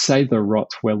 I'd say the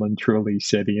rot's well and truly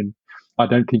set in. I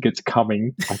don't think it's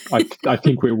coming. I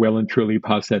think we're well and truly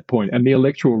past that point. And the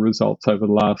electoral results over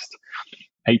the last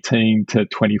 18 to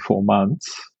 24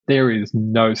 months, there is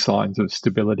no signs of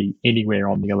stability anywhere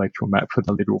on the electoral map for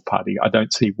the Liberal Party. I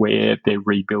don't see where they're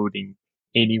rebuilding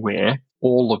anywhere.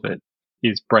 All of it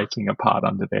is breaking apart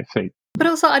under their feet. But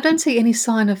also, I don't see any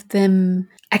sign of them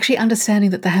actually understanding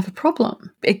that they have a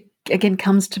problem. It again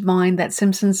comes to mind that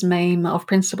Simpsons meme of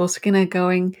Principal Skinner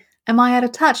going, "Am I out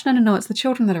of touch? No, it's the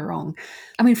children that are wrong."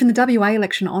 I mean, from the WA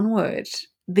election onward,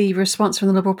 the response from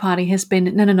the Liberal Party has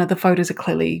been, no, the voters are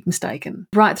clearly mistaken.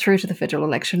 Right through to the federal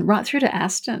election, right through to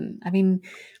Aston. I mean,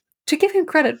 to give him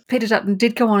credit, Peter Dutton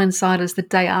did go on in Siders the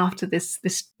day after this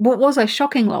what was a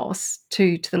shocking loss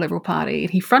to the Liberal Party.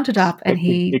 He fronted up and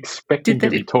he expecting did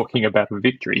to be talking about a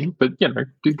victory, but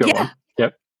do go on.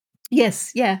 Yep.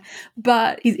 Yes, yeah,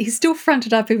 but he still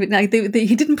fronted up. Even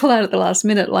he didn't pull out at the last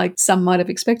minute like some might have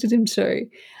expected him to.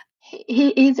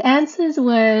 His answers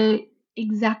were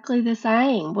exactly the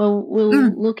same. Well,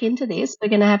 we'll look into this. We're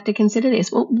going to have to consider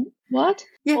this. Well, what?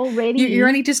 Yeah, already you're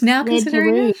only just now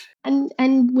considering it?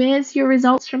 And where's your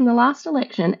results from the last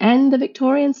election and the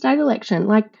Victorian state election?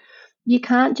 Like, you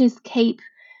can't just keep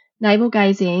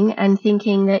navel-gazing and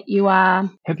thinking that you are...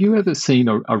 Have you ever seen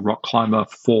a rock climber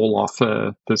fall off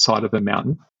the side of a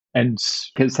mountain? And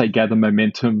as they gather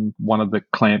momentum, one of the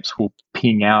clamps will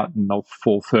ping out and they'll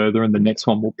fall further, and the next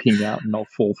one will ping out and they'll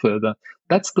fall further.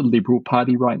 That's the Liberal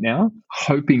Party right now,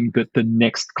 hoping that the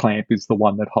next clamp is the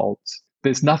one that holds.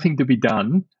 There's nothing to be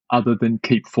done other than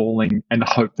keep falling and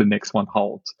hope the next one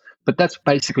holds. But that's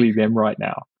basically them right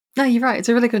now. No, you're right. It's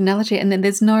a really good analogy. And then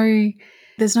there's no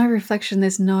reflection.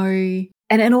 There's no,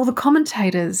 and all the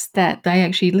commentators that they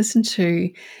actually listen to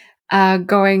are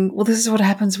going, well, this is what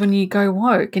happens when you go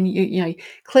woke, and you know,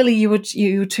 clearly you were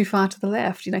too far to the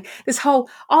left. You know, this whole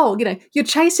you're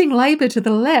chasing Labor to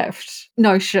the left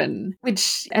notion,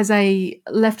 which as a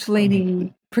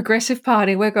left-leaning progressive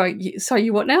party, we're going, so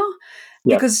you what now?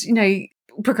 Yep. Because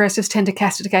progressives tend to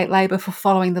castigate Labor for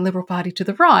following the Liberal Party to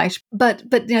the right, but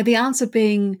the answer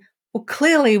being, well,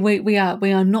 clearly we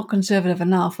are not conservative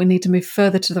enough. We need to move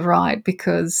further to the right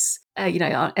because,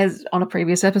 as on a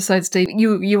previous episode, Steve,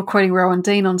 you were quoting Rowan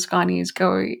Dean on Sky News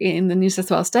Go in the New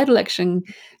South Wales state election,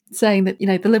 saying that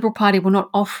the Liberal Party were not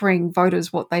offering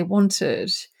voters what they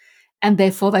wanted, and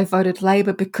therefore they voted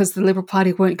Labor because the Liberal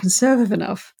Party weren't conservative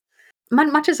enough.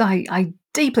 Much as I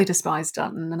deeply despise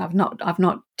Dutton, and I've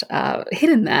not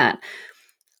hidden that,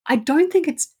 I don't think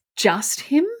it's just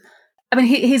him. I mean,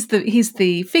 he's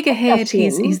the figurehead.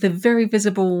 He's the very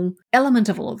visible element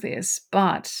of all of this,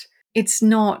 but it's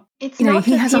not. It's not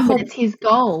he has him, but it's his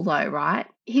goal, though, right?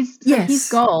 His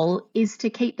goal is to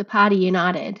keep the party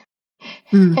united,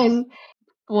 and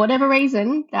for whatever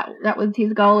reason, that was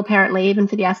his goal. Apparently, even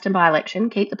for the Aston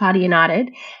by-election, keep the party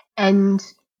united, and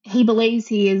he believes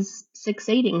he is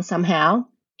succeeding somehow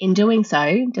in doing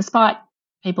so, despite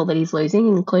people that he's losing,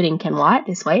 including Ken White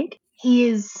this week. He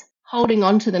is holding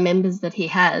on to the members that he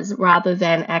has rather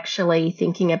than actually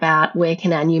thinking about where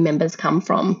can our new members come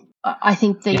from. I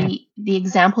think the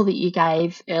example that you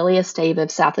gave earlier, Steve,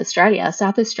 of South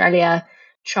Australia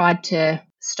tried to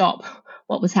stop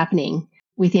what was happening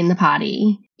within the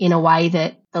party in a way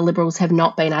that the Liberals have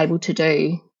not been able to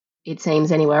do, it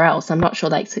seems, anywhere else. I'm not sure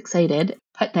they succeeded,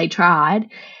 but they tried,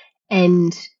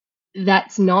 and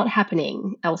that's not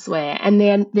happening elsewhere. And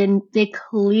they're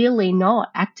clearly not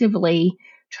actively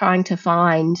trying to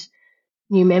find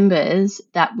new members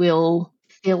that will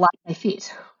feel like they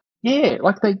fit. Yeah,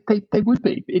 like they would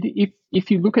be.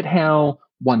 If you look at how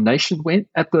One Nation went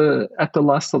at the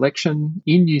last election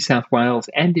in New South Wales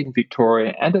and in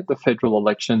Victoria and at the federal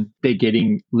election, they're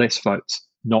getting less votes,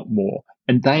 not more.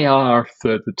 And they are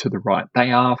further to the right.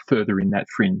 They are further in that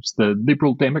fringe. The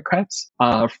Liberal Democrats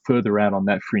are further out on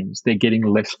that fringe. They're getting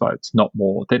less votes, not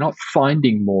more. They're not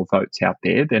finding more votes out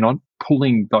there. They're not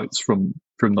pulling votes from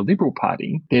the Liberal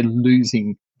Party. They're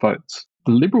losing votes.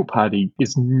 The Liberal Party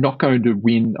is not going to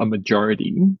win a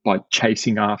majority by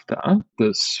chasing after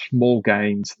the small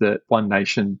gains that One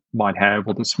Nation might have,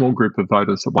 or the small group of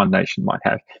voters that One Nation might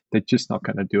have. They're just not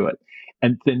going to do it.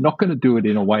 And they're not going to do it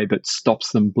in a way that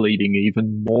stops them bleeding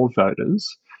even more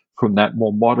voters from that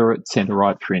more moderate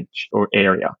centre-right fringe or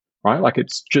area, right? Like,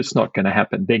 it's just not going to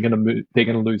happen. They're going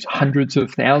to lose hundreds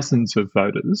of thousands of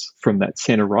voters from that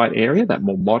centre-right area, that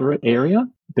more moderate area.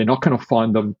 They're not going to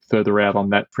find them further out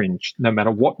on that fringe, no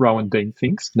matter what Rowan Dean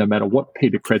thinks, no matter what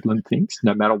Peter Credlin thinks,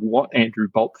 no matter what Andrew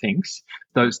Bolt thinks.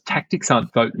 Those tactics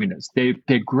aren't vote winners. They're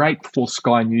great for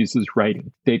Sky News'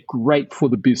 rating. They're great for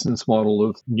the business model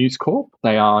of News Corp.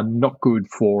 They are not good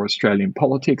for Australian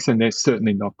politics, and they're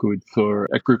certainly not good for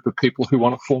a group of people who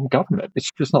want to form government.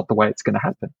 It's just not the way it's going to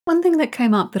happen. One thing that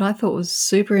came up that I thought was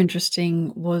super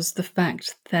interesting was the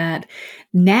fact that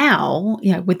now,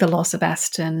 with the loss of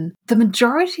Aston, the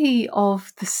majority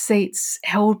of the seats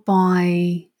held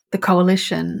by the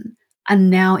coalition are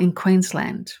now in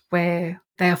Queensland, where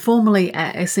they are formerly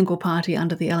a single party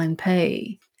under the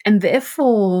LNP. And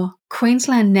therefore,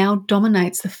 Queensland now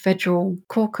dominates the federal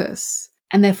caucus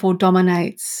and therefore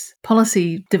dominates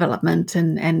policy development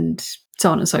and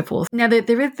so on and so forth. Now,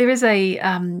 there is a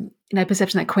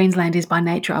perception that Queensland is by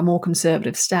nature a more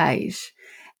conservative state,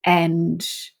 and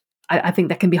I think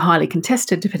that can be highly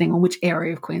contested depending on which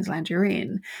area of Queensland you're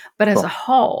in. But as a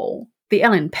whole, the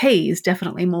LNP is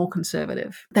definitely more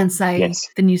conservative than, say,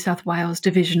 the New South Wales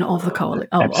division of the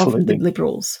of the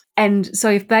Liberals. And so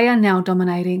if they are now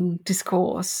dominating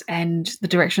discourse and the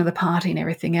direction of the party and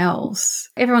everything else,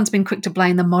 everyone's been quick to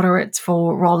blame the moderates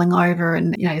for rolling over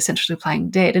and, essentially playing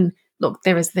dead. And look,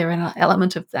 there an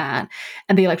element of that.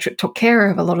 And the electorate took care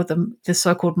of a lot of the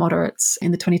so-called moderates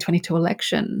in the 2022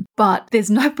 election. But there's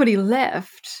nobody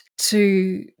left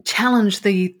to challenge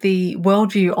the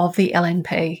worldview of the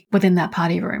LNP within that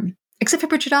party room, except for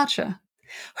Bridget Archer,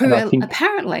 who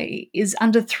apparently is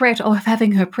under threat of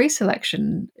having her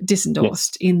pre-selection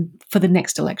disendorsed for the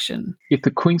next election. If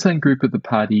the Queensland group of the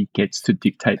party gets to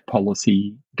dictate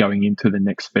policy going into the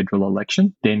next federal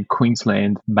election, then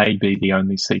Queensland may be the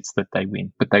only seats that they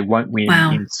win. But they won't win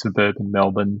in suburban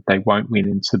Melbourne. They won't win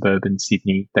in suburban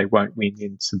Sydney. They won't win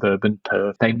in suburban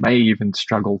Perth. They may even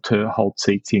struggle to hold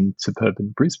seats in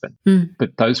suburban Brisbane.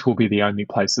 But those will be the only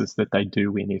places that they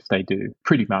do win if they do,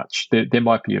 pretty much. There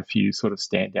might be a few sort of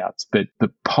standouts, but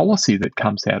the policy that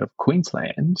comes out of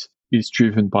Queensland is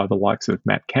driven by the likes of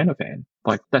Matt Canavan.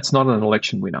 Like, that's not an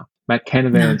election winner. Matt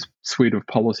Canavan's suite of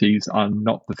policies are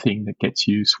not the thing that gets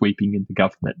you sweeping into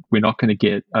government. We're not going to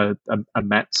get a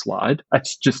Matt slide.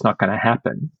 That's just not going to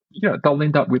happen. They'll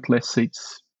end up with less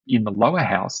seats in the lower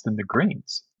house than the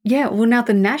Greens. Yeah, well, now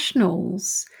the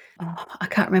Nationals, I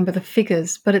can't remember the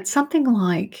figures, but it's something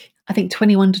like, I think,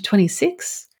 21 to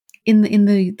 26 in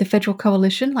the federal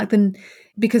coalition.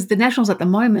 Because the Nationals at the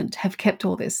moment have kept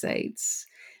all their seats.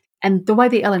 And the way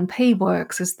the LNP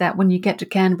works is that when you get to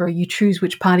Canberra, you choose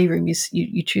which party room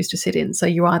you choose to sit in. So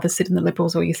you either sit in the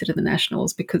Liberals or you sit in the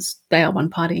Nationals, because they are one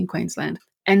party in Queensland.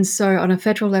 And so on a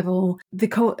federal level, the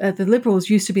Liberals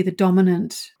used to be the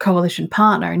dominant coalition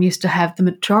partner and used to have the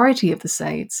majority of the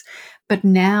seats. But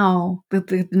now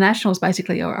the Nationals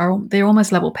basically they're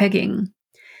almost level pegging,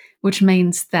 which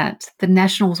means that the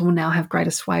Nationals will now have greater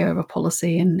sway over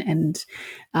policy and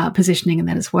positioning in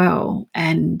that as well.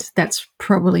 And that's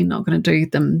probably not going to do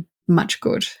them much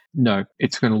good. No,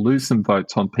 it's going to lose some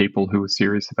votes on people who are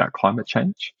serious about climate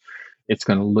change. It's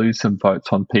going to lose some votes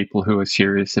on people who are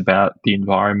serious about the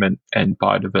environment and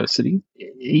biodiversity.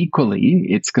 Equally,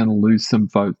 it's going to lose some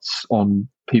votes on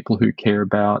people who care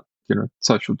about,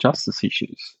 social justice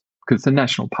issues, because the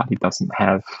National Party doesn't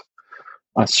have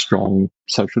a strong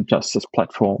social justice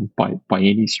platform by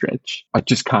any stretch. I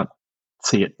just can't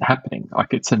see it happening.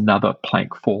 Like, it's another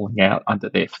plank falling out under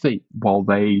their feet while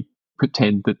they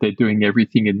pretend that they're doing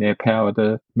everything in their power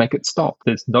to make it stop.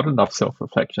 There's not enough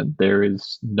self-reflection. There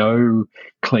is no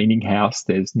cleaning house.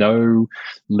 There's no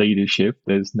leadership.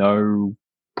 There's no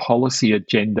policy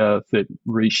agenda that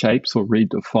reshapes or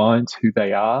redefines who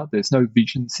they are. There's no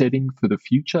vision setting for the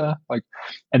future.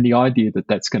 And the idea that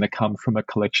that's going to come from a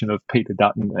collection of Peter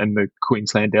Dutton and the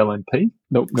Queensland LNP,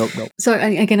 nope. So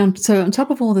again, on top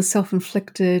of all the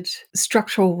self-inflicted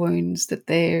structural wounds that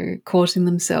they're causing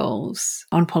themselves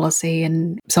on policy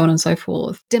and so on and so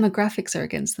forth, demographics are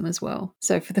against them as well.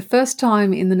 So for the first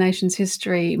time in the nation's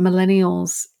history,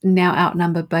 millennials now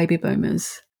outnumber baby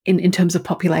boomers in terms of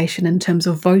population, in terms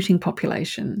of voting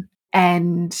population.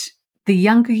 And the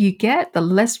younger you get, the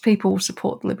less people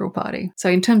support the Liberal Party. So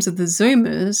in terms of the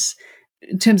Zoomers,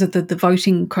 in terms of the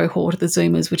voting cohort of the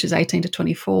Zoomers, which is 18 to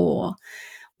 24,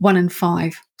 1 in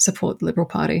 5 support the Liberal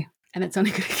Party. And it's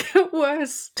only going to get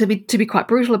worse. To be quite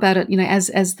brutal about it, as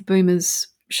the boomers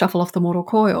shuffle off the mortal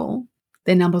coil,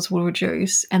 their numbers will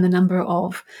reduce, and the number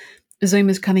of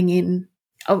Zoomers coming in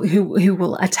who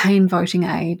will attain voting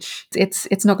age,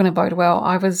 it's not going to bode well.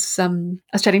 I was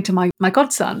chatting to my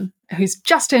godson, who's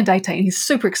just turned 18. He's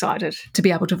super excited to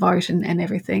be able to vote and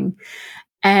everything.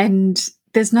 And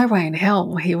there's no way in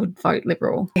hell he would vote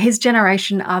Liberal. His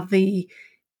generation are the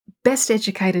best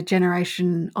educated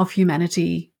generation of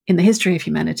humanity in the history of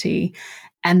humanity,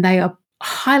 and they are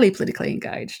highly politically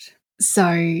engaged.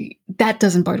 So that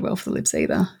doesn't bode well for the Libs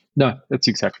either. No, that's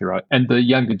exactly right. And the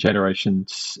younger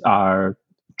generations are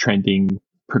trending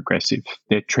progressive.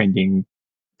 They're trending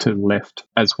to left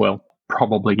as well,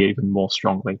 probably even more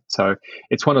strongly. So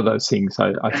it's one of those things.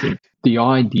 I think the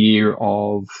idea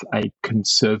of a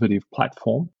conservative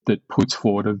platform that puts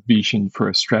forward a vision for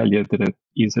Australia that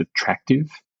is attractive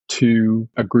to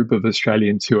a group of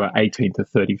Australians who are 18 to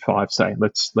 35, say,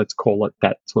 let's call it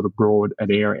that sort of broad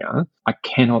an area, I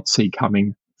cannot see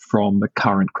coming from the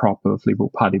current crop of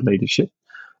Liberal Party leadership.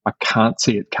 I can't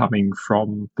see it coming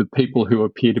from the people who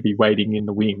appear to be waiting in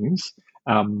the wings.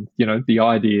 The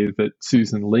idea that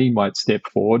Susan Lee might step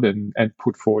forward and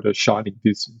put forward a shining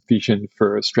vision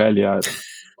for Australia,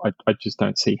 I just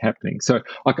don't see happening. So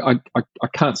I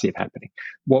can't see it happening.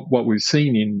 What we've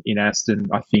seen in Aston,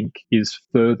 I think, is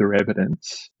further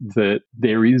evidence that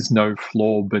there is no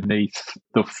floor beneath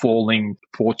the falling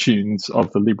fortunes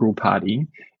of the Liberal Party,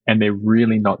 and they're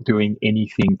really not doing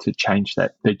anything to change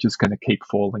that. They're just going to keep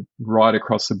falling right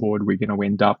across the board. We're going to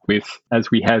end up with,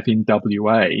 as we have in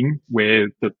WA, where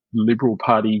the Liberal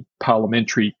Party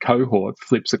parliamentary cohort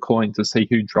flips a coin to see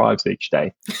who drives each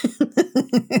day.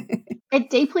 It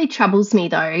deeply troubles me,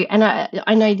 though, and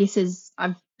I know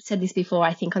I've said this before,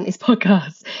 I think, on this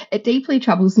podcast. It deeply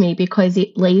troubles me because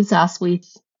it leaves us with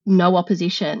no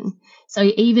opposition.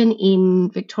 So even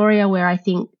in Victoria, where I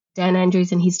think Dan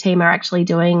Andrews and his team are actually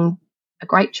doing a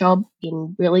great job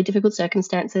in really difficult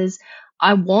circumstances,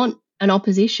 I want an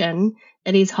opposition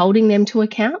that is holding them to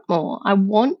account more. I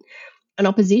want an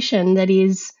opposition that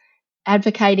is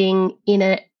advocating in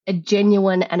a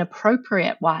genuine and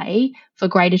appropriate way for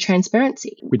greater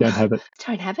transparency. We don't have it.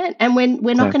 Don't have it. And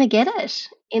we're not going to get it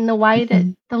in the way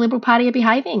that the Liberal Party are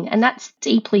behaving. And that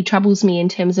deeply troubles me in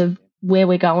terms of where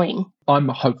we're going. I'm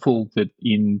hopeful that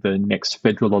in the next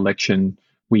federal election,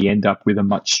 we end up with a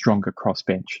much stronger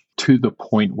crossbench, to the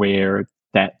point where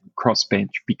that crossbench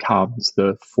becomes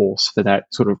the force for that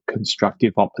sort of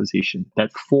constructive opposition,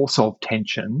 that force of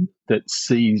tension that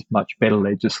sees much better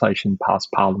legislation pass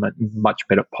Parliament and much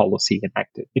better policy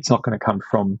enacted. It's not going to come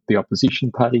from the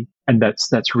opposition party, and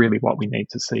that's really what we need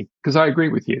to see. Because I agree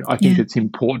with you. I think it's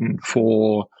important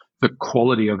for the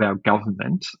quality of our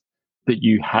government that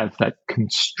you have that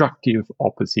constructive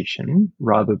opposition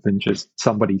rather than just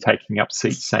somebody taking up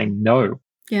seats saying no.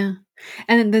 Yeah.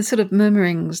 And there's sort of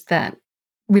murmurings that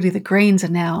really the Greens are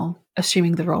now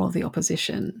assuming the role of the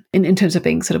opposition in terms of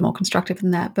being sort of more constructive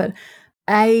than that. But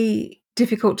A,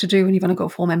 difficult to do when you've only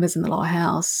got 4 members in the lower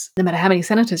house, no matter how many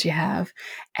senators you have.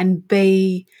 And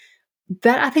B,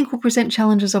 that I think will present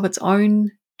challenges of its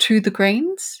own to the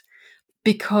Greens,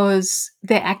 because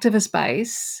their activist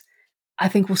base, I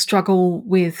think, will struggle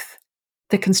with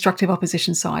the constructive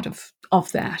opposition side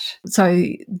of that. So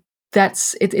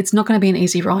it's not going to be an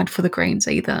easy ride for the Greens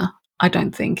either, I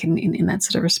don't think, in that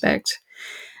sort of respect.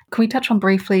 Can we touch on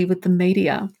briefly with the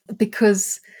media?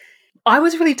 Because I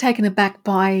was really taken aback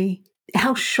by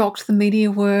how shocked the media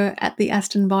were at the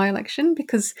Aston by-election,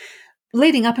 because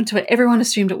leading up into it, everyone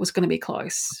assumed it was going to be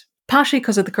close, partially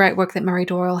because of the great work that Murray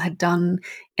Doyle had done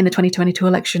in the 2022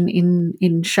 election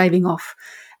in shaving off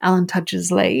Alan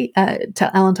Tudge's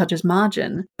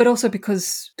margin, but also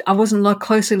because I wasn't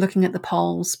closely looking at the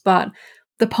polls, but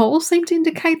the polls seemed to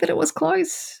indicate that it was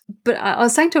close. But I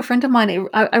was saying to a friend of mine,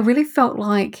 I really felt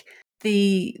like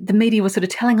the media was sort of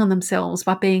telling on themselves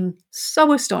by being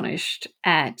so astonished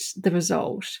at the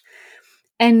result.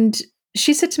 And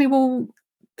she said to me, well,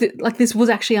 this was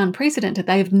actually unprecedented.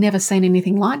 They've never seen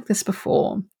anything like this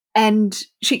before. And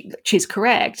she's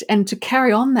correct. And to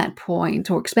carry on that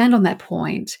point or expand on that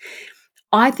point,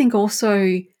 I think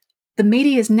also the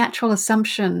media's natural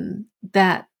assumption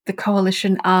that the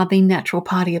coalition are the natural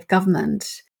party of government,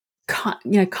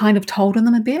 kind of told on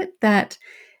them a bit. That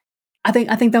I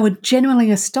think they were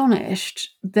genuinely astonished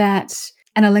that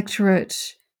an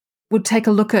electorate would take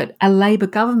a look at a Labor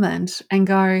government and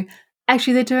go,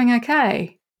 actually, they're doing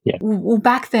okay. Yeah. We'll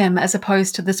back them, as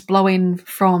opposed to this blow-in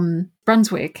from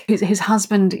Brunswick. His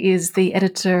husband is the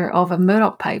editor of a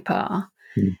Murdoch paper.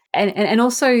 And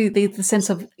also the sense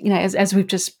of, as we've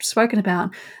just spoken about,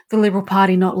 the Liberal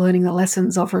Party not learning the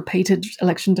lessons of repeated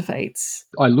election defeats.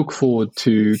 I look forward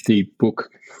to the book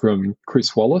from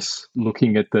Chris Wallace,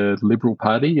 looking at the Liberal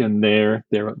Party and their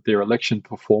election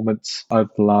performance over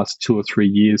the last 2 or 3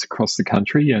 years across the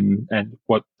country, and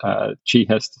what she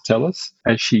has to tell us,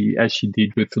 as she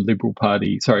did with the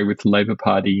Labor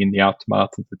Party in the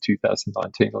aftermath of the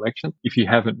 2019 election. If you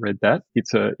haven't read that,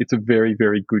 it's a very,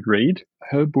 very good read.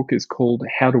 Her book is called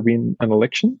How to Win an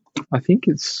Election, I think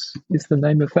is the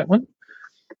name of that one.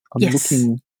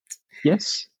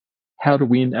 Yes. How to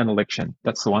Win an Election.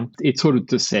 That's the one. It sort of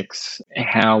dissects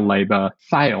how Labor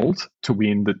failed to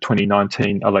win the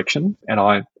 2019 election. And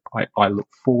I look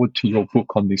forward to your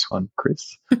book on this one,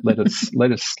 Chris. Let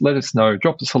us know.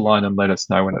 Drop us a line and let us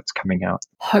know when it's coming out.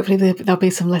 Hopefully there'll be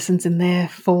some lessons in there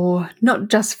for not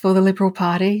just for the Liberal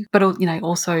Party, but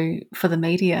also for the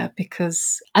media,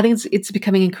 because I think it's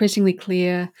becoming increasingly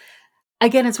clear.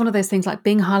 Again, it's one of those things like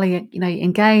being highly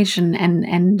engaged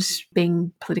and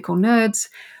being political nerds.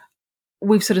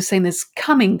 We've sort of seen this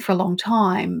coming for a long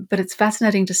time, but it's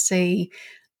fascinating to see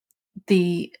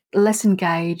the less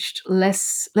engaged,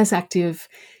 less active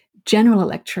general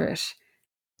electorate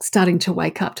starting to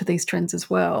wake up to these trends as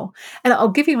well. And I'll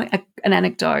give you an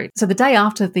anecdote. So the day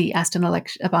after the Aston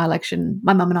by-election,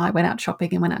 my mum and I went out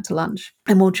shopping and went out to lunch,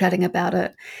 and we were chatting about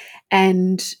it.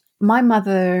 And my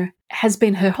mother has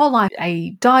been her whole life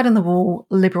a dyed-in-the-wool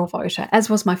Liberal voter, as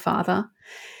was my father.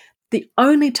 The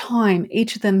only time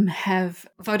each of them have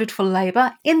voted for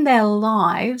Labor in their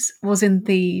lives was in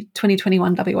the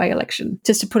 2021 WA election,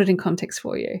 just to put it in context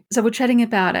for you. So we're chatting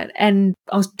about it, and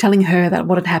I was telling her that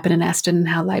what had happened in Aston and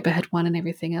how Labor had won and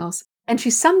everything else. And she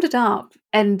summed it up,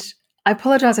 and I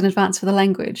apologise in advance for the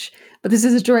language, but this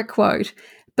is a direct quote.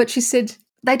 But she said,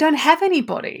 "They don't have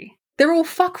anybody. They're all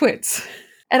fuckwits."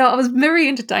 And I was very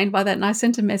entertained by that, and I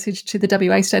sent a message to the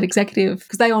WA State Executive,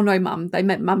 because they all know Mum. They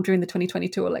met Mum during the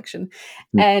 2022 election,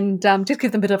 and just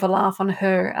give them a bit of a laugh on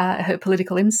her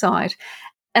political insight.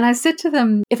 And I said to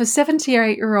them, if a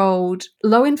 78-year-old,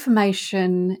 low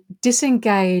information,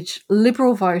 disengaged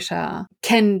Liberal voter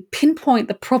can pinpoint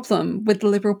the problem with the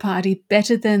Liberal Party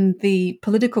better than the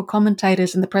political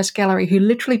commentators in the press gallery who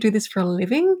literally do this for a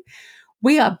living,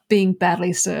 we are being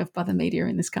badly served by the media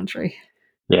in this country.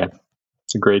 Yeah.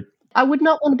 Agreed. I would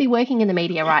not want to be working in the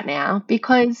media right now,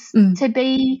 because to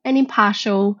be an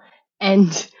impartial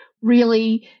and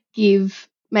really give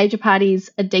major parties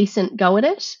a decent go at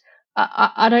it,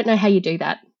 I don't know how you do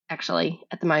that actually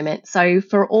at the moment. So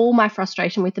for all my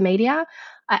frustration with the media,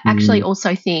 I actually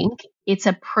also think it's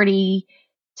a pretty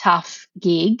tough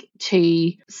gig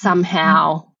to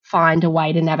somehow find a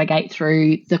way to navigate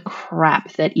through the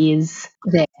crap that is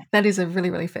there. That is a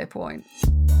really, really fair point.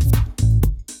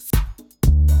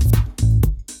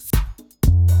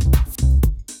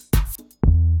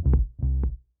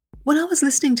 When I was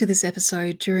listening to this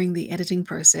episode during the editing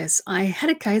process, I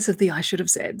had a case of the I should have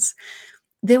saids.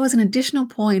 There was an additional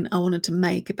point I wanted to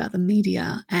make about the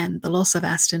media and the loss of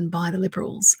Aston by the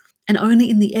Liberals, and only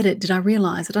in the edit did I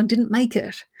realise that I didn't make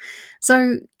it.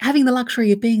 So, having the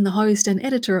luxury of being the host and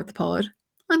editor of the pod,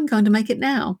 I'm going to make it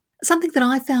now. Something that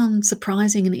I found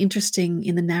surprising and interesting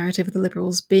in the narrative of the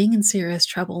Liberals being in serious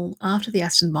trouble after the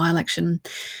Aston by-election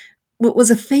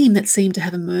was a theme that seemed to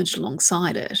have emerged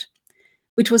alongside it,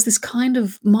 which was this kind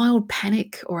of mild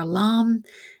panic or alarm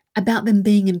about them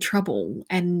being in trouble.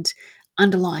 And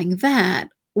underlying that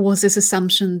was this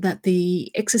assumption that the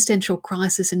existential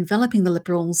crisis enveloping the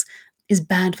Liberals is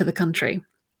bad for the country.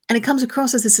 And it comes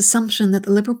across as this assumption that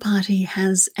the Liberal Party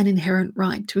has an inherent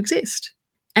right to exist,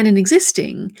 and in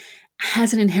existing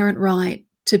has an inherent right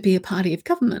to be a party of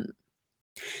government.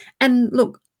 And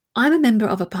look, I'm a member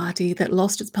of a party that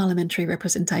lost its parliamentary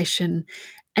representation,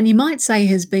 and you might say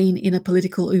has been in a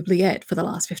political oubliette for the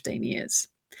last 15 years.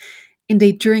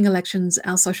 Indeed, during elections,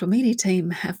 our social media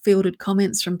team have fielded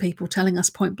comments from people telling us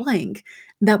point blank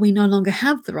that we no longer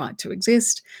have the right to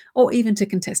exist or even to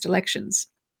contest elections.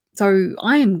 So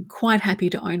I am quite happy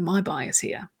to own my bias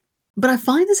here. But I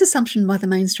find this assumption by the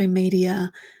mainstream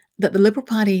media that the Liberal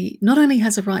Party not only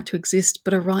has a right to exist,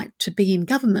 but a right to be in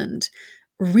government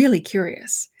really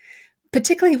curious,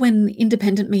 particularly when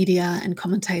independent media and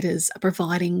commentators are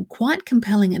providing quite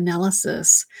compelling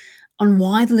analysis on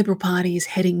why the Liberal Party is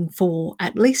heading for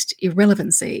at least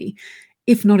irrelevancy,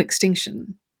 if not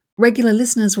extinction. Regular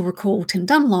listeners will recall Tim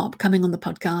Dunlop coming on the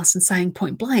podcast and saying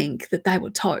point blank that they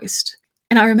were toast.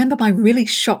 And I remember my really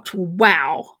shocked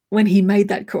wow when he made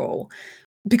that call,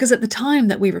 because at the time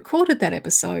that we recorded that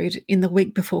episode in the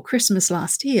week before Christmas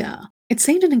last year, it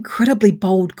seemed an incredibly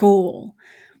bold call.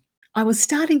 I was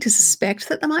starting to suspect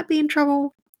that they might be in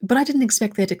trouble, but I didn't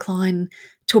expect their decline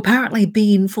to apparently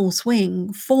be in full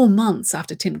swing 4 months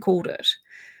after Tim called it.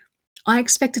 I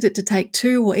expected it to take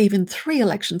 2 or even 3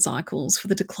 election cycles for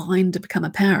the decline to become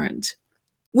apparent,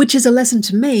 which is a lesson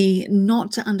to me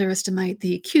not to underestimate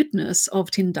the acuteness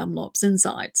of Tim Dunlop's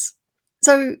insights.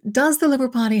 So, does the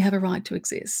Liberal Party have a right to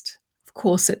exist? Of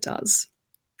course it does.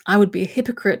 I would be a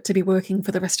hypocrite to be working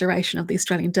for the restoration of the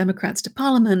Australian Democrats to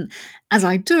Parliament, as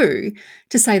I do,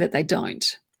 to say that they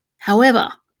don't.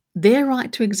 However, their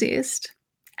right to exist,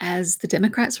 as the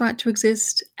Democrats' right to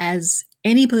exist, as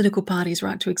any political party's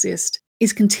right to exist,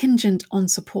 is contingent on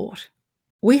support.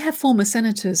 We have former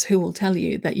senators who will tell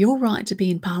you that your right to be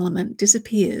in Parliament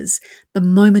disappears the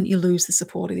moment you lose the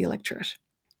support of the electorate.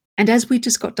 And as we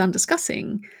just got done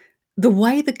discussing, the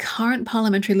way the current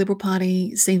parliamentary Liberal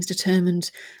Party seems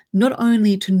determined not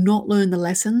only to not learn the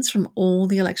lessons from all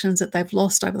the elections that they've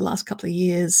lost over the last couple of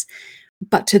years,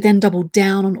 but to then double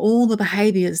down on all the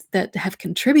behaviours that have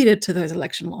contributed to those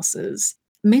election losses,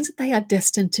 means that they are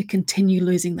destined to continue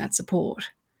losing that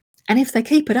support. And if they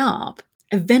keep it up,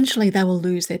 eventually they will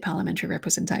lose their parliamentary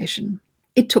representation.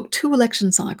 It took 2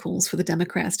 election cycles for the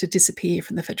Democrats to disappear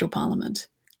from the federal parliament.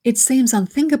 It seems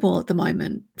unthinkable at the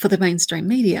moment for the mainstream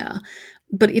media,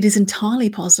 but it is entirely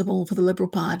possible for the Liberal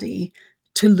Party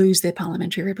to lose their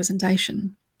parliamentary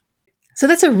representation. So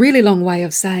that's a really long way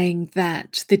of saying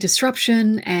that the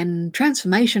disruption and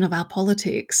transformation of our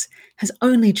politics has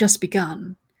only just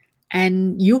begun,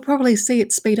 and you'll probably see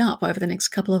it speed up over the next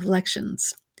couple of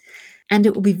elections. And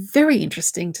it will be very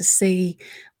interesting to see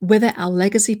whether our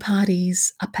legacy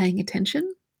parties are paying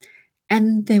attention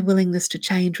and their willingness to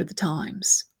change with the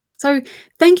times. So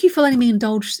thank you for letting me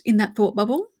indulge in that thought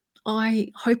bubble. I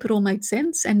hope it all made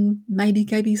sense and maybe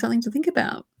gave you something to think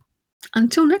about.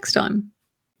 Until next time.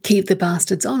 Keep the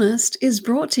Bastards Honest is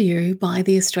brought to you by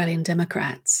the Australian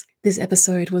Democrats. This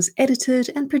episode was edited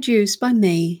and produced by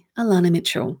me, Alana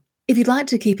Mitchell. If you'd like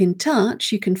to keep in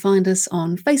touch, you can find us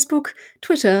on Facebook,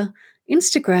 Twitter,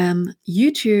 Instagram,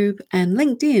 YouTube, and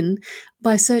LinkedIn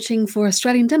by searching for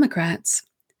Australian Democrats.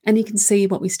 And you can see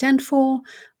what we stand for,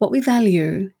 what we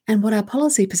value, and what our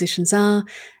policy positions are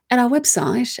at our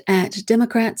website at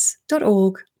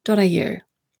democrats.org.au.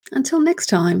 Until next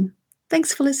time,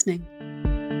 thanks for listening.